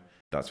Aaron.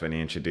 That's when he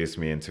introduced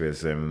me into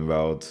his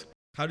world.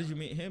 How did you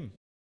meet him?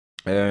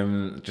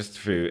 Just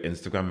through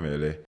Instagram,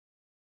 really.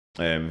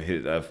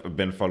 I've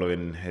been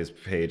following his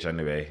page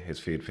anyway, his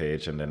food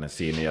page, and then I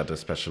seen he had a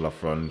special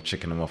offer on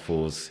chicken and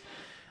waffles.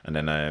 And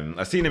then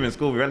I seen him in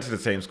school. We went to the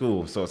same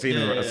school, so I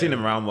seen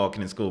him around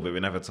walking in school, but we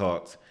never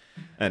talked.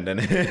 And then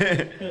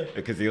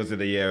because he was in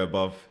the year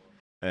above.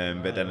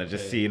 But then I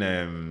just seen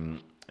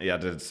he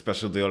had a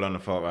special deal on. I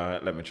thought,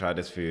 right, let me try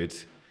this food.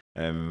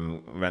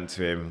 Went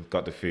to him,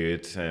 got the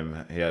food.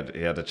 He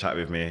had a chat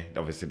with me.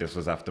 Obviously, this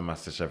was after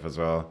MasterChef as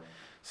well.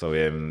 So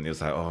he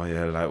was like, oh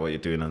yeah, like what you're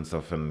doing and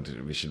stuff, and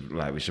we should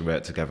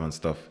work together and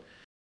stuff.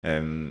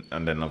 And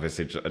then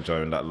obviously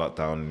during that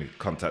lockdown, he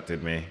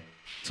contacted me,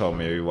 told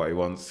me what he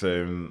wants,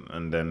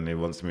 and then he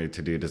wants me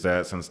to do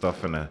desserts and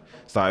stuff, and I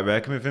started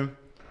working with him.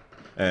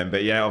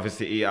 But yeah,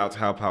 obviously Eat Out to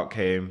Help Out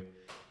came.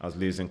 I was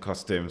losing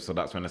costumes, so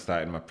that's when I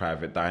started my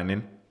private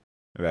dining.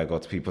 where I go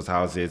to people's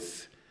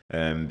houses,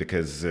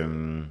 because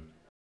I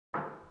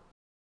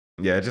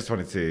just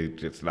wanted to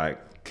just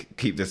like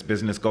keep this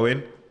business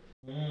going.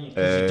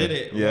 Because you did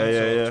it once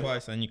or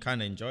twice and you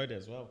kind of enjoyed it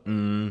as well.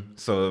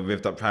 So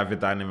with that private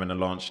dining, when I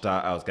launched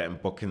that, I was getting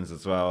bookings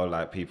as well,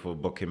 like people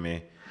booking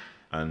me,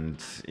 and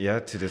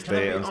to this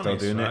day I'm still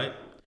doing it.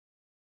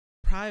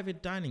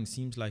 Private dining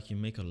seems like you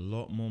make a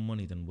lot more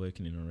money than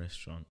working in a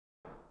restaurant.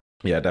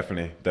 Yeah,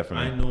 definitely.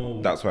 I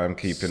know. That's why I'm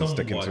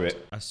sticking to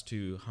it. As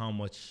to how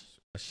much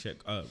a chef,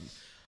 a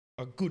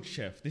good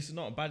chef. This is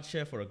not a bad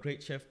chef or a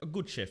great chef. A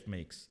good chef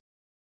makes,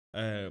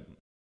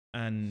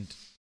 and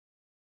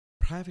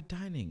private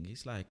dining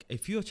is like,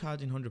 if you're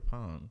charging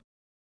 £100,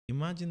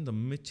 imagine the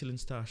Michelin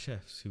star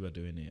chefs who are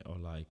doing it, or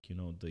like, you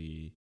know,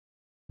 the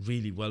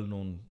really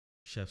well-known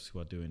chefs who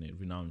are doing it,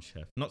 renowned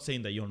chef. Not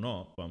saying that you're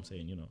not, but I'm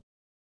saying, you know.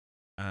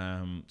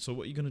 So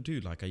what are you gonna do?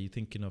 Like, are you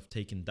thinking of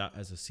taking that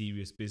as a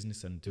serious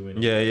business and doing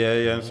it?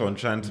 Yeah. So I'm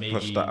trying to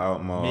push that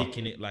out more.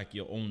 Making it like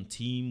your own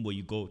team, where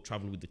you go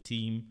travel with the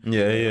team.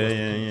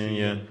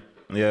 Yeah.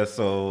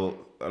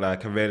 So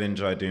like, I really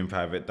enjoy doing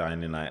private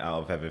dining. Like,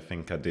 out of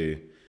everything I do,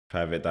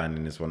 private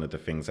dining is one of the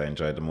things I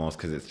enjoy the most,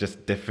 because it's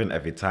just different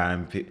every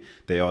time.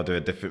 They order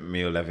a different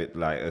meal.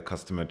 Like, a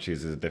customer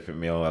chooses a different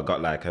meal. I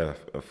got like a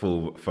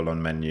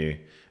full-on menu,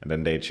 and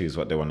then they choose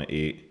what they want to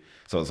eat.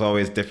 So it's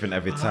always different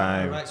every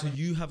time. Right, so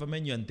you have a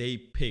menu and they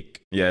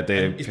pick. Yeah,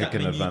 they pick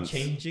in advance. Is that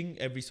menu changing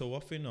every so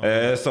often?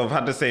 Or? So I've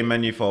had the same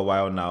menu for a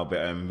while now, but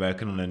I'm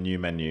working on a new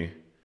menu.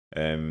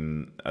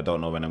 I don't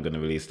know when I'm going to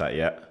release that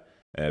yet.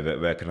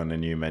 But working on a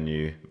new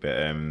menu. But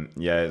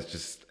it's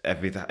just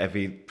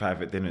every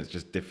private dinner is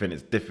just different.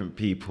 It's different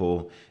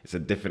people. It's a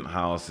different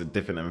house, a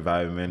different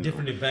environment.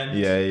 Different events.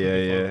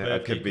 Yeah. I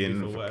could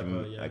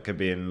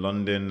be in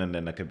London, and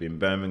then I could be in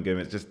Birmingham.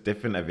 It's just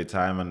different every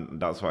time, and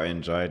that's what I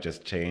enjoy.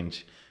 Just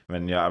change.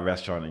 When you're at a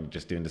restaurant and you're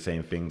just doing the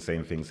same thing,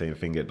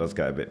 it does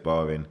get a bit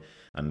boring,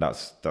 and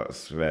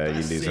that's where you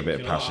lose a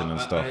bit of passion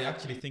and stuff. I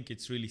actually think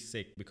it's really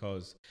sick,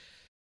 because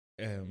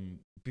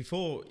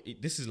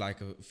this is like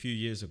a few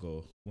years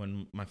ago,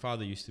 when my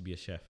father used to be a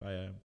chef.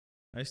 I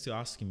used to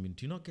ask him,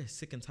 do you not get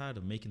sick and tired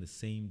of making the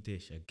same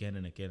dish again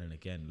and again and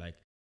again? Like,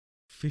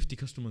 50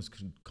 customers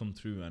could come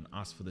through and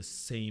ask for the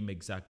same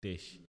exact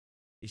dish.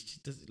 It's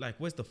just like,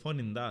 where's the fun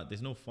in that?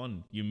 There's no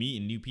fun. You're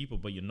meeting new people,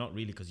 but you're not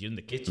really, because you're in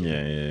the kitchen.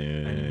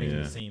 And you're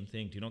making the same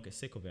thing. Do you not get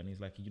sick of it? And he's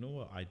like, you know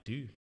what? I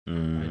do.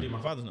 I do.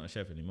 My father's not a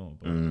chef anymore,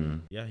 but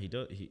yeah, he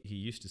does. He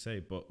used to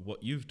say, but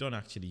what you've done,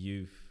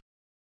 actually,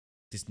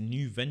 this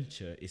new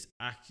venture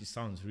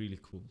sounds really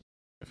cool.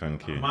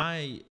 Thank you.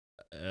 My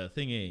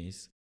thing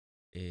is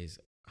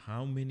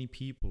how many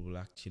people will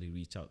actually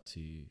reach out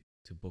to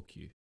book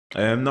you?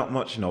 Not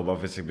much, no,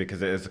 obviously,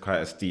 because it is quite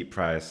a steep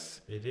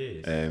price. It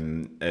is.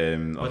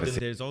 But then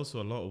there's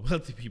also a lot of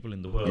wealthy people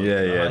in the world.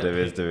 Yeah, there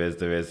is.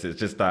 It's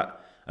just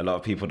that a lot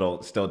of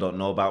people still don't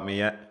know about me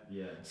yet.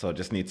 Yeah. So I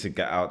just need to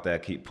get out there,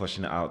 keep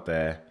pushing it out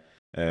there.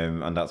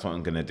 And that's what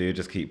I'm going to do,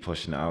 just keep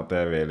pushing it out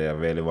there, really. I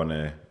really want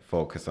to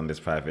focus on this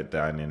private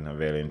dining. I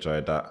really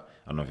enjoyed that.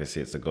 And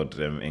obviously it's a good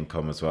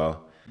income as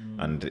well.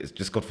 And it's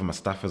just good for my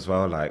staff as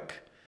well.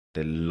 Like,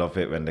 they love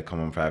it when they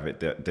come on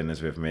private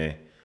dinners with me.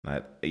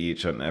 Like,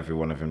 each and every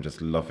one of them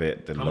just love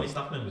it. How many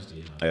staff members do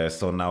you have?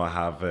 So now I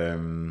have,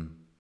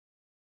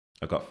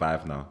 I've got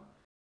 5 now.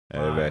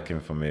 Working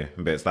for me,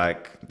 but it's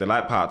like, they're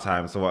like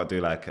part-time. So what I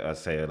do, like, I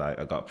say, like,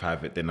 I got a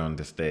private dinner on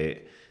this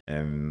date,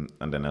 and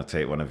then I'll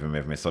take one of them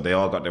with me. So they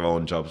all got their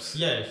own jobs.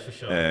 Yeah, for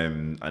sure.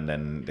 And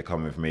then they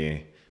come with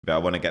me. But I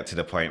want to get to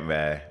the point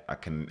where I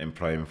can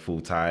employ them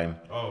full time.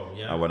 Oh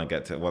yeah.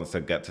 Once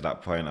I get to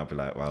that point, I'll be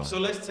like, well. So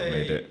let's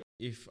say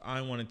if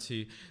I wanted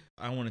to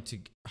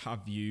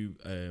have you,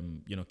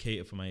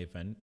 cater for my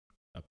event,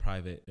 a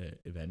private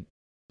event,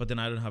 but then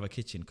I don't have a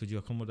kitchen. Could you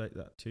accommodate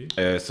that too?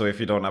 So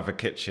if you don't have a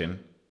kitchen,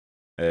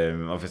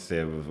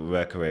 obviously we'll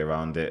work our way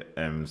around it.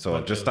 So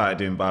I've just started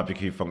doing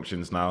barbecue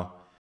functions now.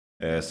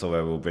 So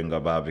where we'll bring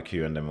our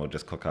barbecue and then we'll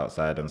just cook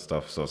outside and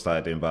stuff. So I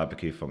started doing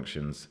barbecue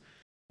functions.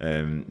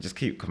 Just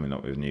keep coming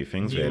up with new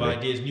things, new really.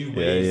 Ideas, new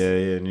ways.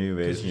 Yeah, new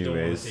ways.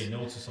 Say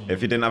no to someone.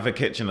 If you didn't have a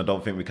kitchen, I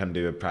don't think we can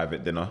do a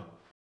private dinner.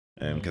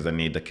 Because I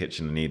need the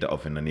kitchen, I need the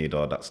oven, I need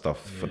all that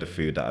stuff for the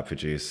food that I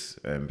produce.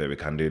 But we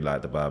can do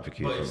like the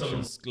barbecue. But if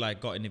someone's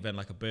like got an event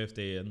like a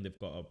birthday and they've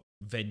got a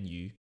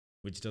venue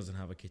which doesn't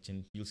have a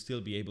kitchen, you'll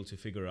still be able to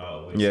figure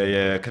out.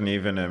 I can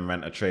even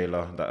rent a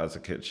trailer that has a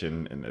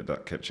kitchen in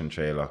that kitchen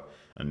trailer,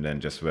 and then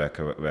just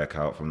work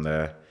out from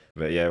there.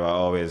 But yeah, I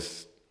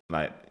always,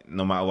 like,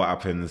 no matter what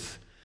happens,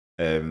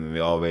 we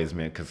always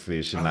make a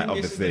solution. Like,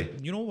 obviously,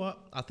 you know what?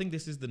 I think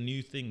this is the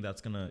new thing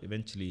that's gonna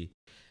eventually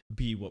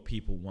be what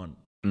people want.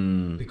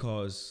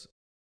 Because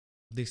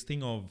this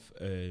thing of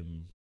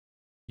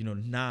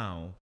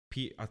now,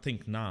 I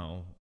think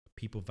now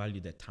people value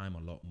their time a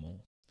lot more.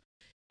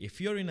 If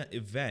you're in an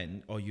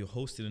event or you're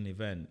hosting an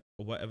event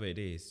or whatever it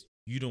is,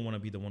 you don't want to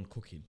be the one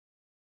cooking.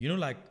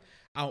 Like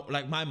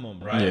my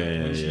mom, right?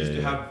 When she used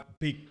to have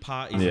big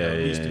parties, we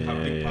used to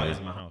have big parties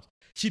in my house.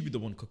 She'd be the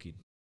one cooking.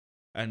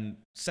 And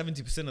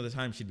 70% of the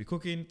time she'd be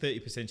cooking,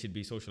 30% she'd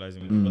be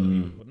socializing with other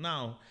people. But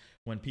now,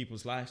 when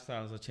people's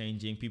lifestyles are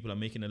changing, people are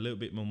making a little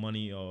bit more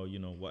money, or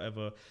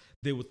whatever,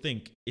 they would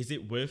think, is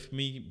it worth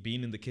me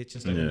being in the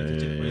kitchen, stepping in the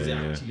kitchen, or is it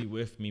actually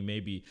worth me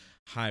maybe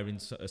hiring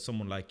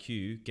someone like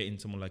you, getting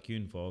someone like you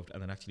involved,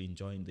 and then actually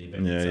enjoying the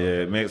event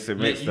itself? It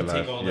makes the life.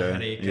 Take all the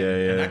headache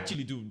and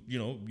actually do,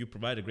 you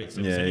provide a great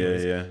service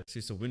anyways. So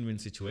it's a win-win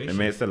situation. It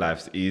makes the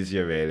life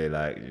easier, really.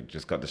 Like, you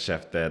just got the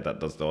chef there that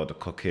does all the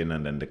cooking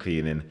and then the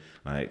cleaning.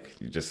 Like,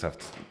 you just have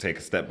to take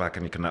a step back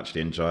and you can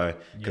actually enjoy.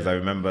 Because I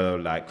remember,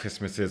 like,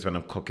 Christmases when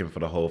I'm cooking for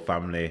the whole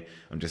family,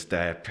 I'm just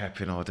there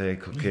prepping all day,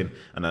 cooking,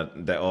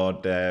 and they're all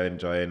there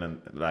enjoying,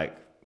 and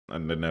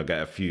then they'll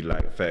get a few,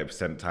 like,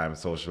 30% time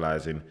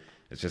socializing.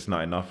 It's just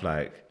not enough.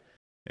 Like,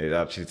 it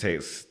actually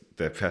takes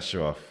the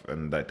pressure off,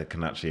 and like they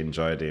can actually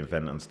enjoy the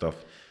event and stuff.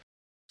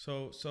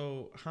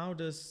 So how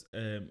does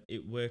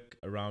it work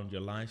around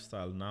your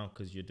lifestyle now?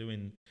 Because you're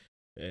doing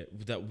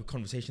that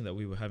conversation that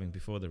we were having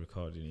before the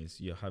recording, is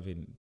you're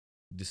having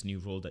this new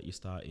role that you're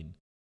starting,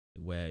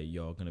 where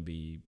you're going to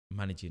be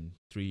managing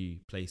 3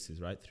 places,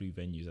 right? 3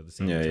 venues at the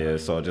same time. Yeah.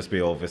 So I'll just be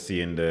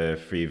overseeing the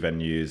 3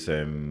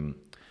 venues,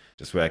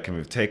 just working.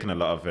 We've taken a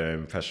lot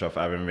of pressure off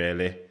Aaron,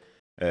 really.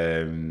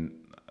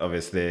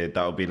 Obviously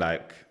that'll be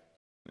like,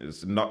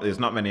 it's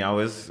not many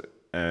hours,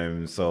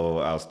 so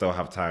I'll still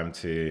have time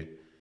to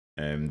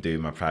do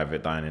my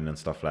private dining and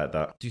stuff like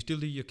that. Do you still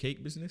do your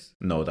cake business?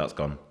 No, that's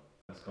gone.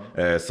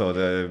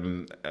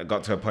 So I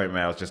got to a point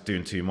where I was just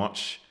doing too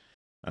much,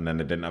 and then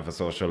I didn't have a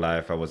social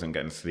life. I wasn't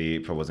getting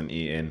sleep. I wasn't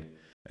eating.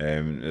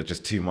 It was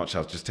just too much. I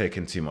was just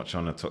taking too much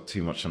on. I took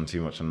too much on.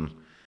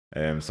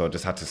 So I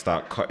just had to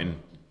start cutting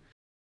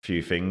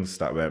few things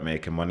that weren't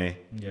making money.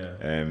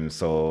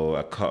 So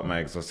I cut my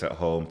exhaust at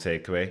home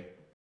takeaway.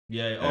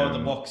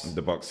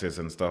 The boxes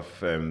and stuff.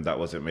 That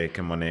wasn't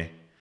making money,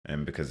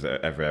 because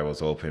everywhere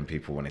was open,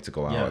 people wanted to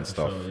go out and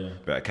stuff. Sure.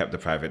 But I kept the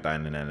private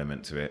dining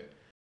element to it.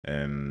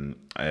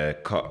 I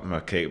cut my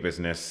cake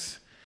business.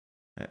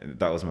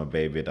 That was my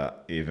baby.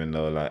 That, even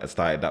though like I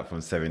started that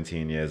from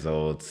 17 years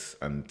old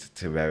and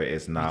to where it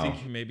is now. Do you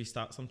think you maybe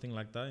start something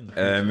like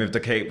that? With the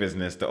cake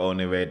business, the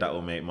only way that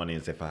will make money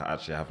is if I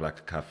actually have like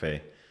a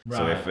cafe. Right.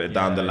 So if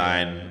down the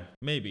line,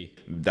 maybe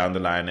down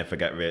the line, if I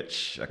get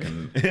rich, I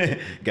can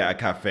get a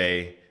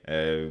cafe,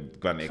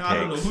 granted cakes. I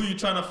don't know who you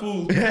trying to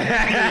fool. Don't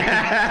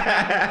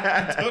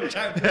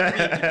try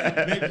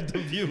to make the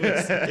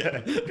viewers.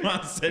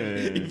 Man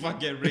said, if I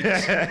get rich,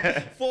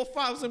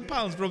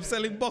 £4,000 from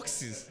selling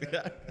boxes.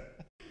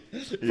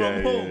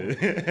 From home.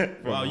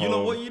 Wow, you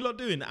know what you lot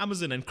doing?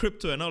 Amazon and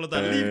crypto and all of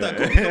that. Leave that,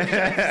 go become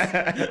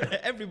chefs.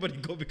 Everybody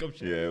go become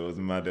chefs. Yeah, it was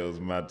mad.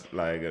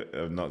 Like,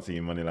 I've not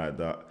seen money like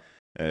that.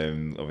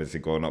 Obviously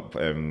growing up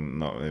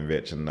not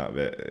rich and that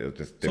bit, it was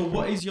just different. So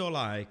what is your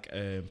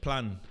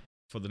plan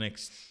for the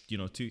next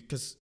 2,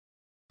 because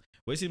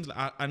it seems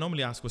like I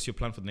normally ask what's your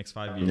plan for the next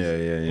 5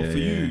 years, but for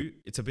you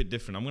it's a bit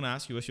different. I'm going to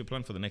ask you what's your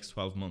plan for the next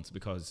 12 months,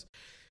 because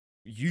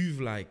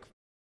you've like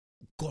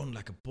gone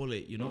like a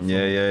bullet, from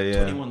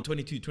 21,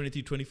 22,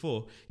 23,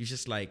 24. It's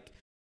just like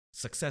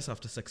success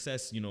after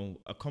success,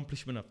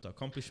 accomplishment after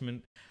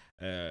accomplishment,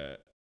 and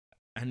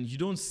you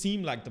don't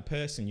seem like the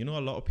person,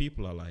 a lot of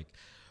people are like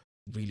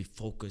really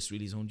focused,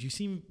 really zoned. You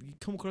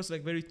come across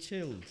like very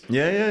chilled.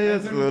 Yeah.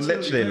 So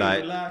literally,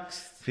 like,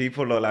 relaxed.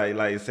 People are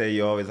like you say,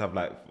 you always have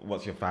like,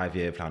 what's your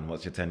 5-year plan?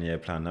 What's your 10-year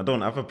plan? I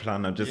don't have a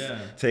plan. I'm just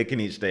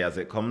taking each day as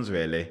it comes,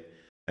 really.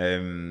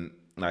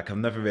 Like, I've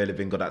never really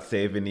been good at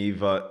saving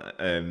either.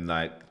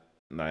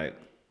 Like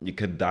you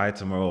could die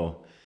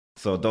tomorrow.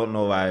 So don't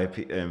know why.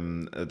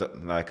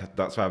 Like,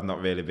 that's why I've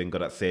not really been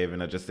good at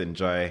saving. I just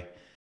enjoy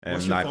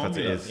life as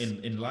it is.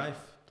 In life?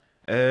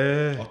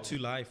 Or to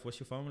life? What's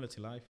your formula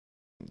to life?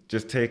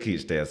 Just take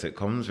each day as it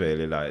comes,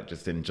 really. Like,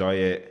 just enjoy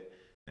it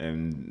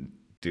and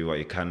do what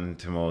you can.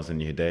 Tomorrow's a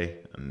new day,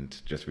 and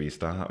just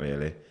restart,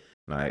 really.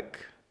 Like,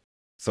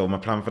 so my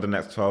plan for the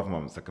next 12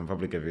 months, I can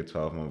probably give you a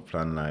 12-month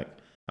plan. Like,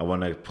 I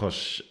want to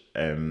push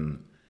the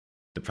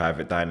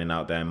private dining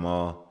out there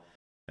more.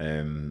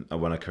 I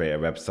want to create a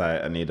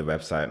website. I need a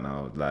website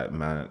now. Like,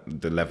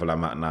 the level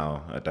I'm at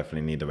now, I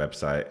definitely need a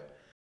website.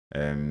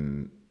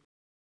 And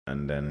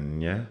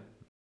then, and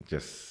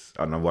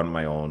I want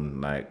my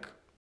own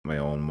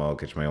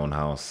mortgage, my own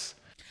house.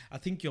 I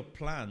think your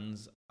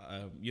plans,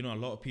 a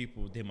lot of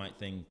people, they might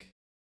think,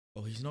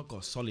 oh, he's not got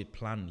a solid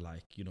plan,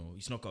 like,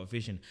 he's not got a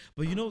vision.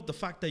 But the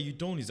fact that you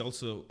don't is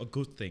also a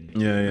good thing.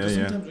 Because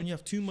sometimes when you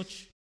have too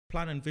much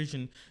plan and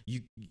vision,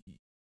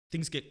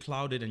 things get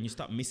clouded and you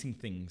start missing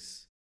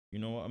things. You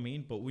know what I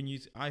mean? But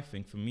I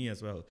think for me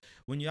as well,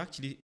 when you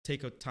actually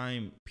take a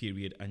time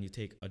period and you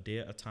take a day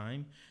at a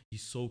time, you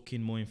soak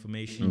in more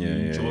information, you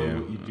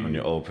enjoy what you do. And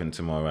you're open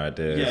to more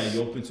ideas. Yeah,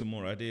 you're open to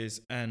more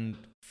ideas. And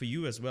for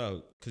you as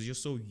well, because you're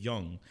so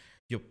young,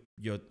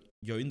 you're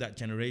in that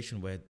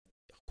generation where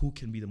who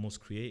can be the most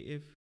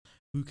creative,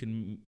 who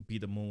can be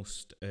the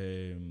most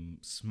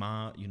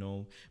smart,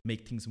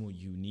 make things more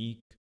unique.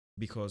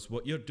 Because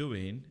what you're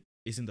doing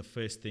isn't the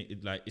first thing.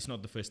 It's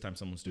not the first time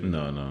someone's doing it.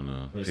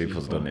 No. Personally,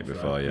 People's done it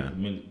before, like, yeah.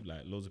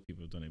 Like loads of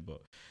people have done it,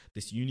 but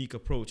this unique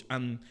approach,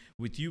 and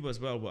with you as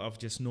well, what I've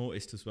just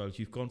noticed as well,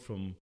 you've gone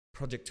from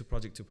project to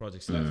project to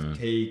project, so like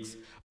cakes,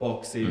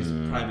 boxes,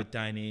 private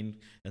dining,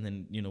 and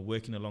then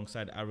working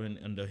alongside Aaron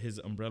under his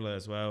umbrella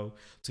as well,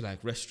 to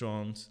like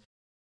restaurants.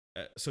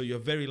 So you're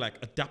very like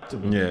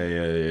adaptable.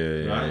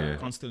 Yeah.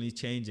 Constantly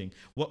changing.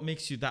 What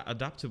makes you that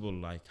adaptable?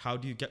 Like, how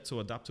do you get so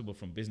adaptable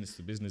from business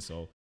to business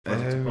or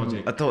project to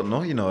project? I don't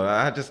know.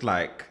 I just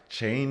like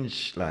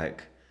change.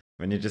 Like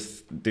when you're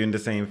just doing the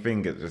same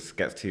thing, it just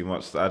gets too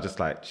much. So I just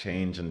like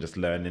change and just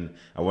learning.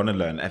 I want to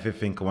learn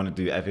everything. I want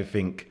to do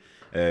everything.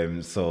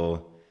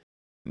 So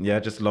yeah, I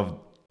just love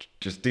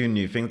just doing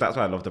new things. That's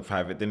why I love the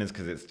private dinners,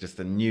 because it's just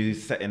a new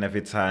setting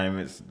every time.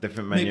 It's a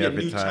different menu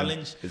every time.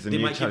 Challenge. It's a they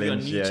new might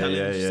challenge. Give you a new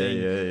challenge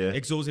saying,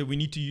 Exose, we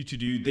need you to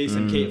do this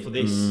and cater for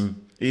this.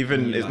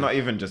 Even it's not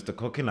even just the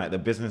cooking, like the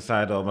business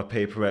side or my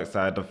paperwork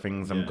side of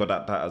things. I'm good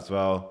at that as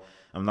well.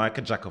 I'm like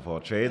a jack of all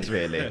trades,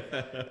 really.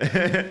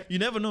 You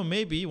never know.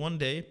 Maybe one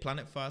day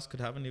Planet Fast could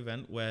have an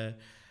event where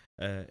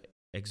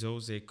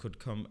Exose could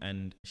come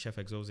and Chef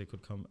Exose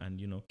could come and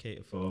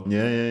cater for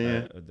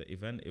the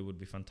event. It would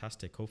be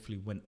fantastic. Hopefully,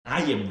 when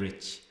I am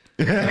rich.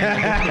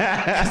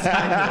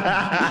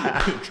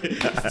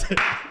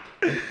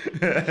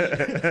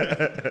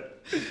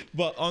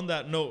 But on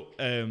that note,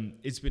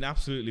 it's been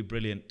absolutely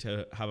brilliant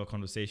to have a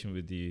conversation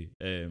with you.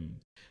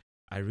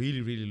 I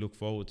really, really look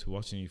forward to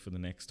watching you for the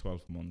next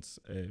 12 months.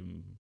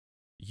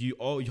 You're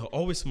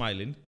always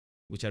smiling,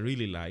 which I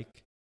really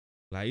like.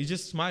 Like, you're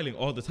just smiling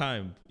all the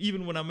time.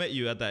 Even when I met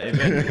you at that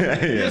event,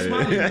 you're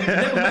smiling. You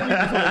never met me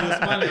before, you're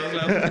smiling. I was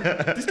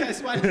like, this guy's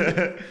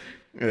smiling.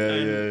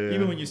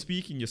 Even when you're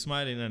speaking, you're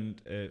smiling.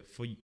 And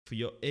for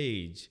your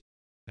age,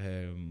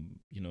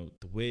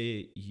 the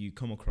way you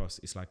come across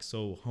is like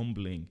so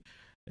humbling.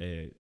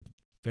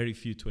 Very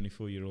few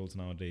 24-year-olds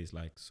nowadays,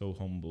 like so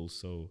humble,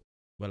 so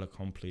well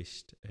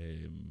accomplished,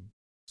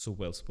 so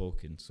well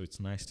spoken. So it's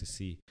nice to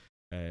see.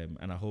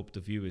 And I hope the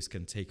viewers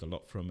can take a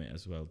lot from it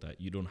as well, that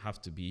you don't have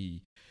to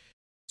be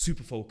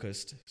super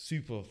focused,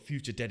 super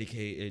future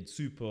dedicated,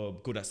 super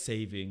good at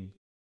saving.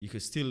 You can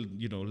still,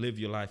 live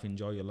your life,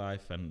 enjoy your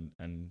life,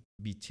 and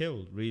be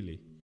chill,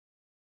 really.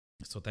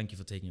 So thank you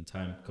for taking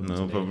time.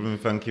 No problem.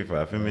 Thank you for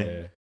having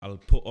me. I'll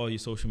put all your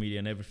social media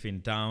and everything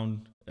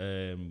down.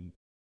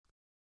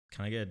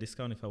 Can I get a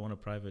discount if I want a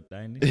private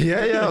dining?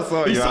 Yeah, I'll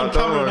sort you out.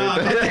 Don't worry.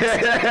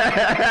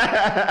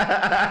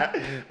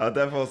 I'll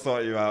definitely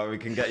sort you out. We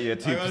can get you a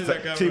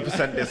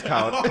 2%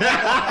 discount.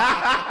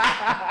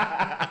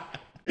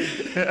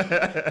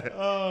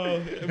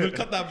 We'll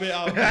cut that bit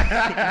out.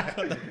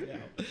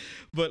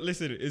 But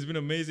listen, it's been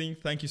amazing.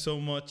 Thank you so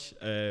much.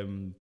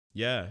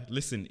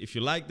 Listen, if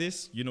you like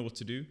this, you know what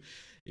to do.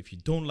 If you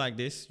don't like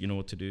this, you know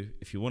what to do.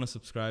 If you want to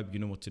subscribe, you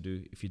know what to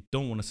do. If you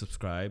don't want to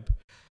subscribe,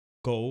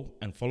 go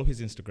and follow his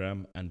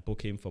Instagram and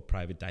book him for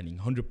private dining.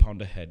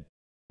 £100 a head,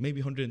 maybe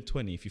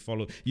 120 if you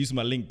follow. Use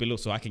my link below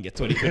so I can get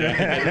 20 quid.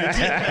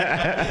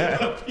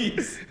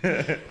 Peace.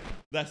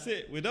 That's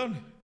it. We're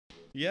done.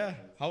 Yeah.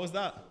 How was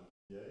that?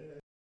 Yeah.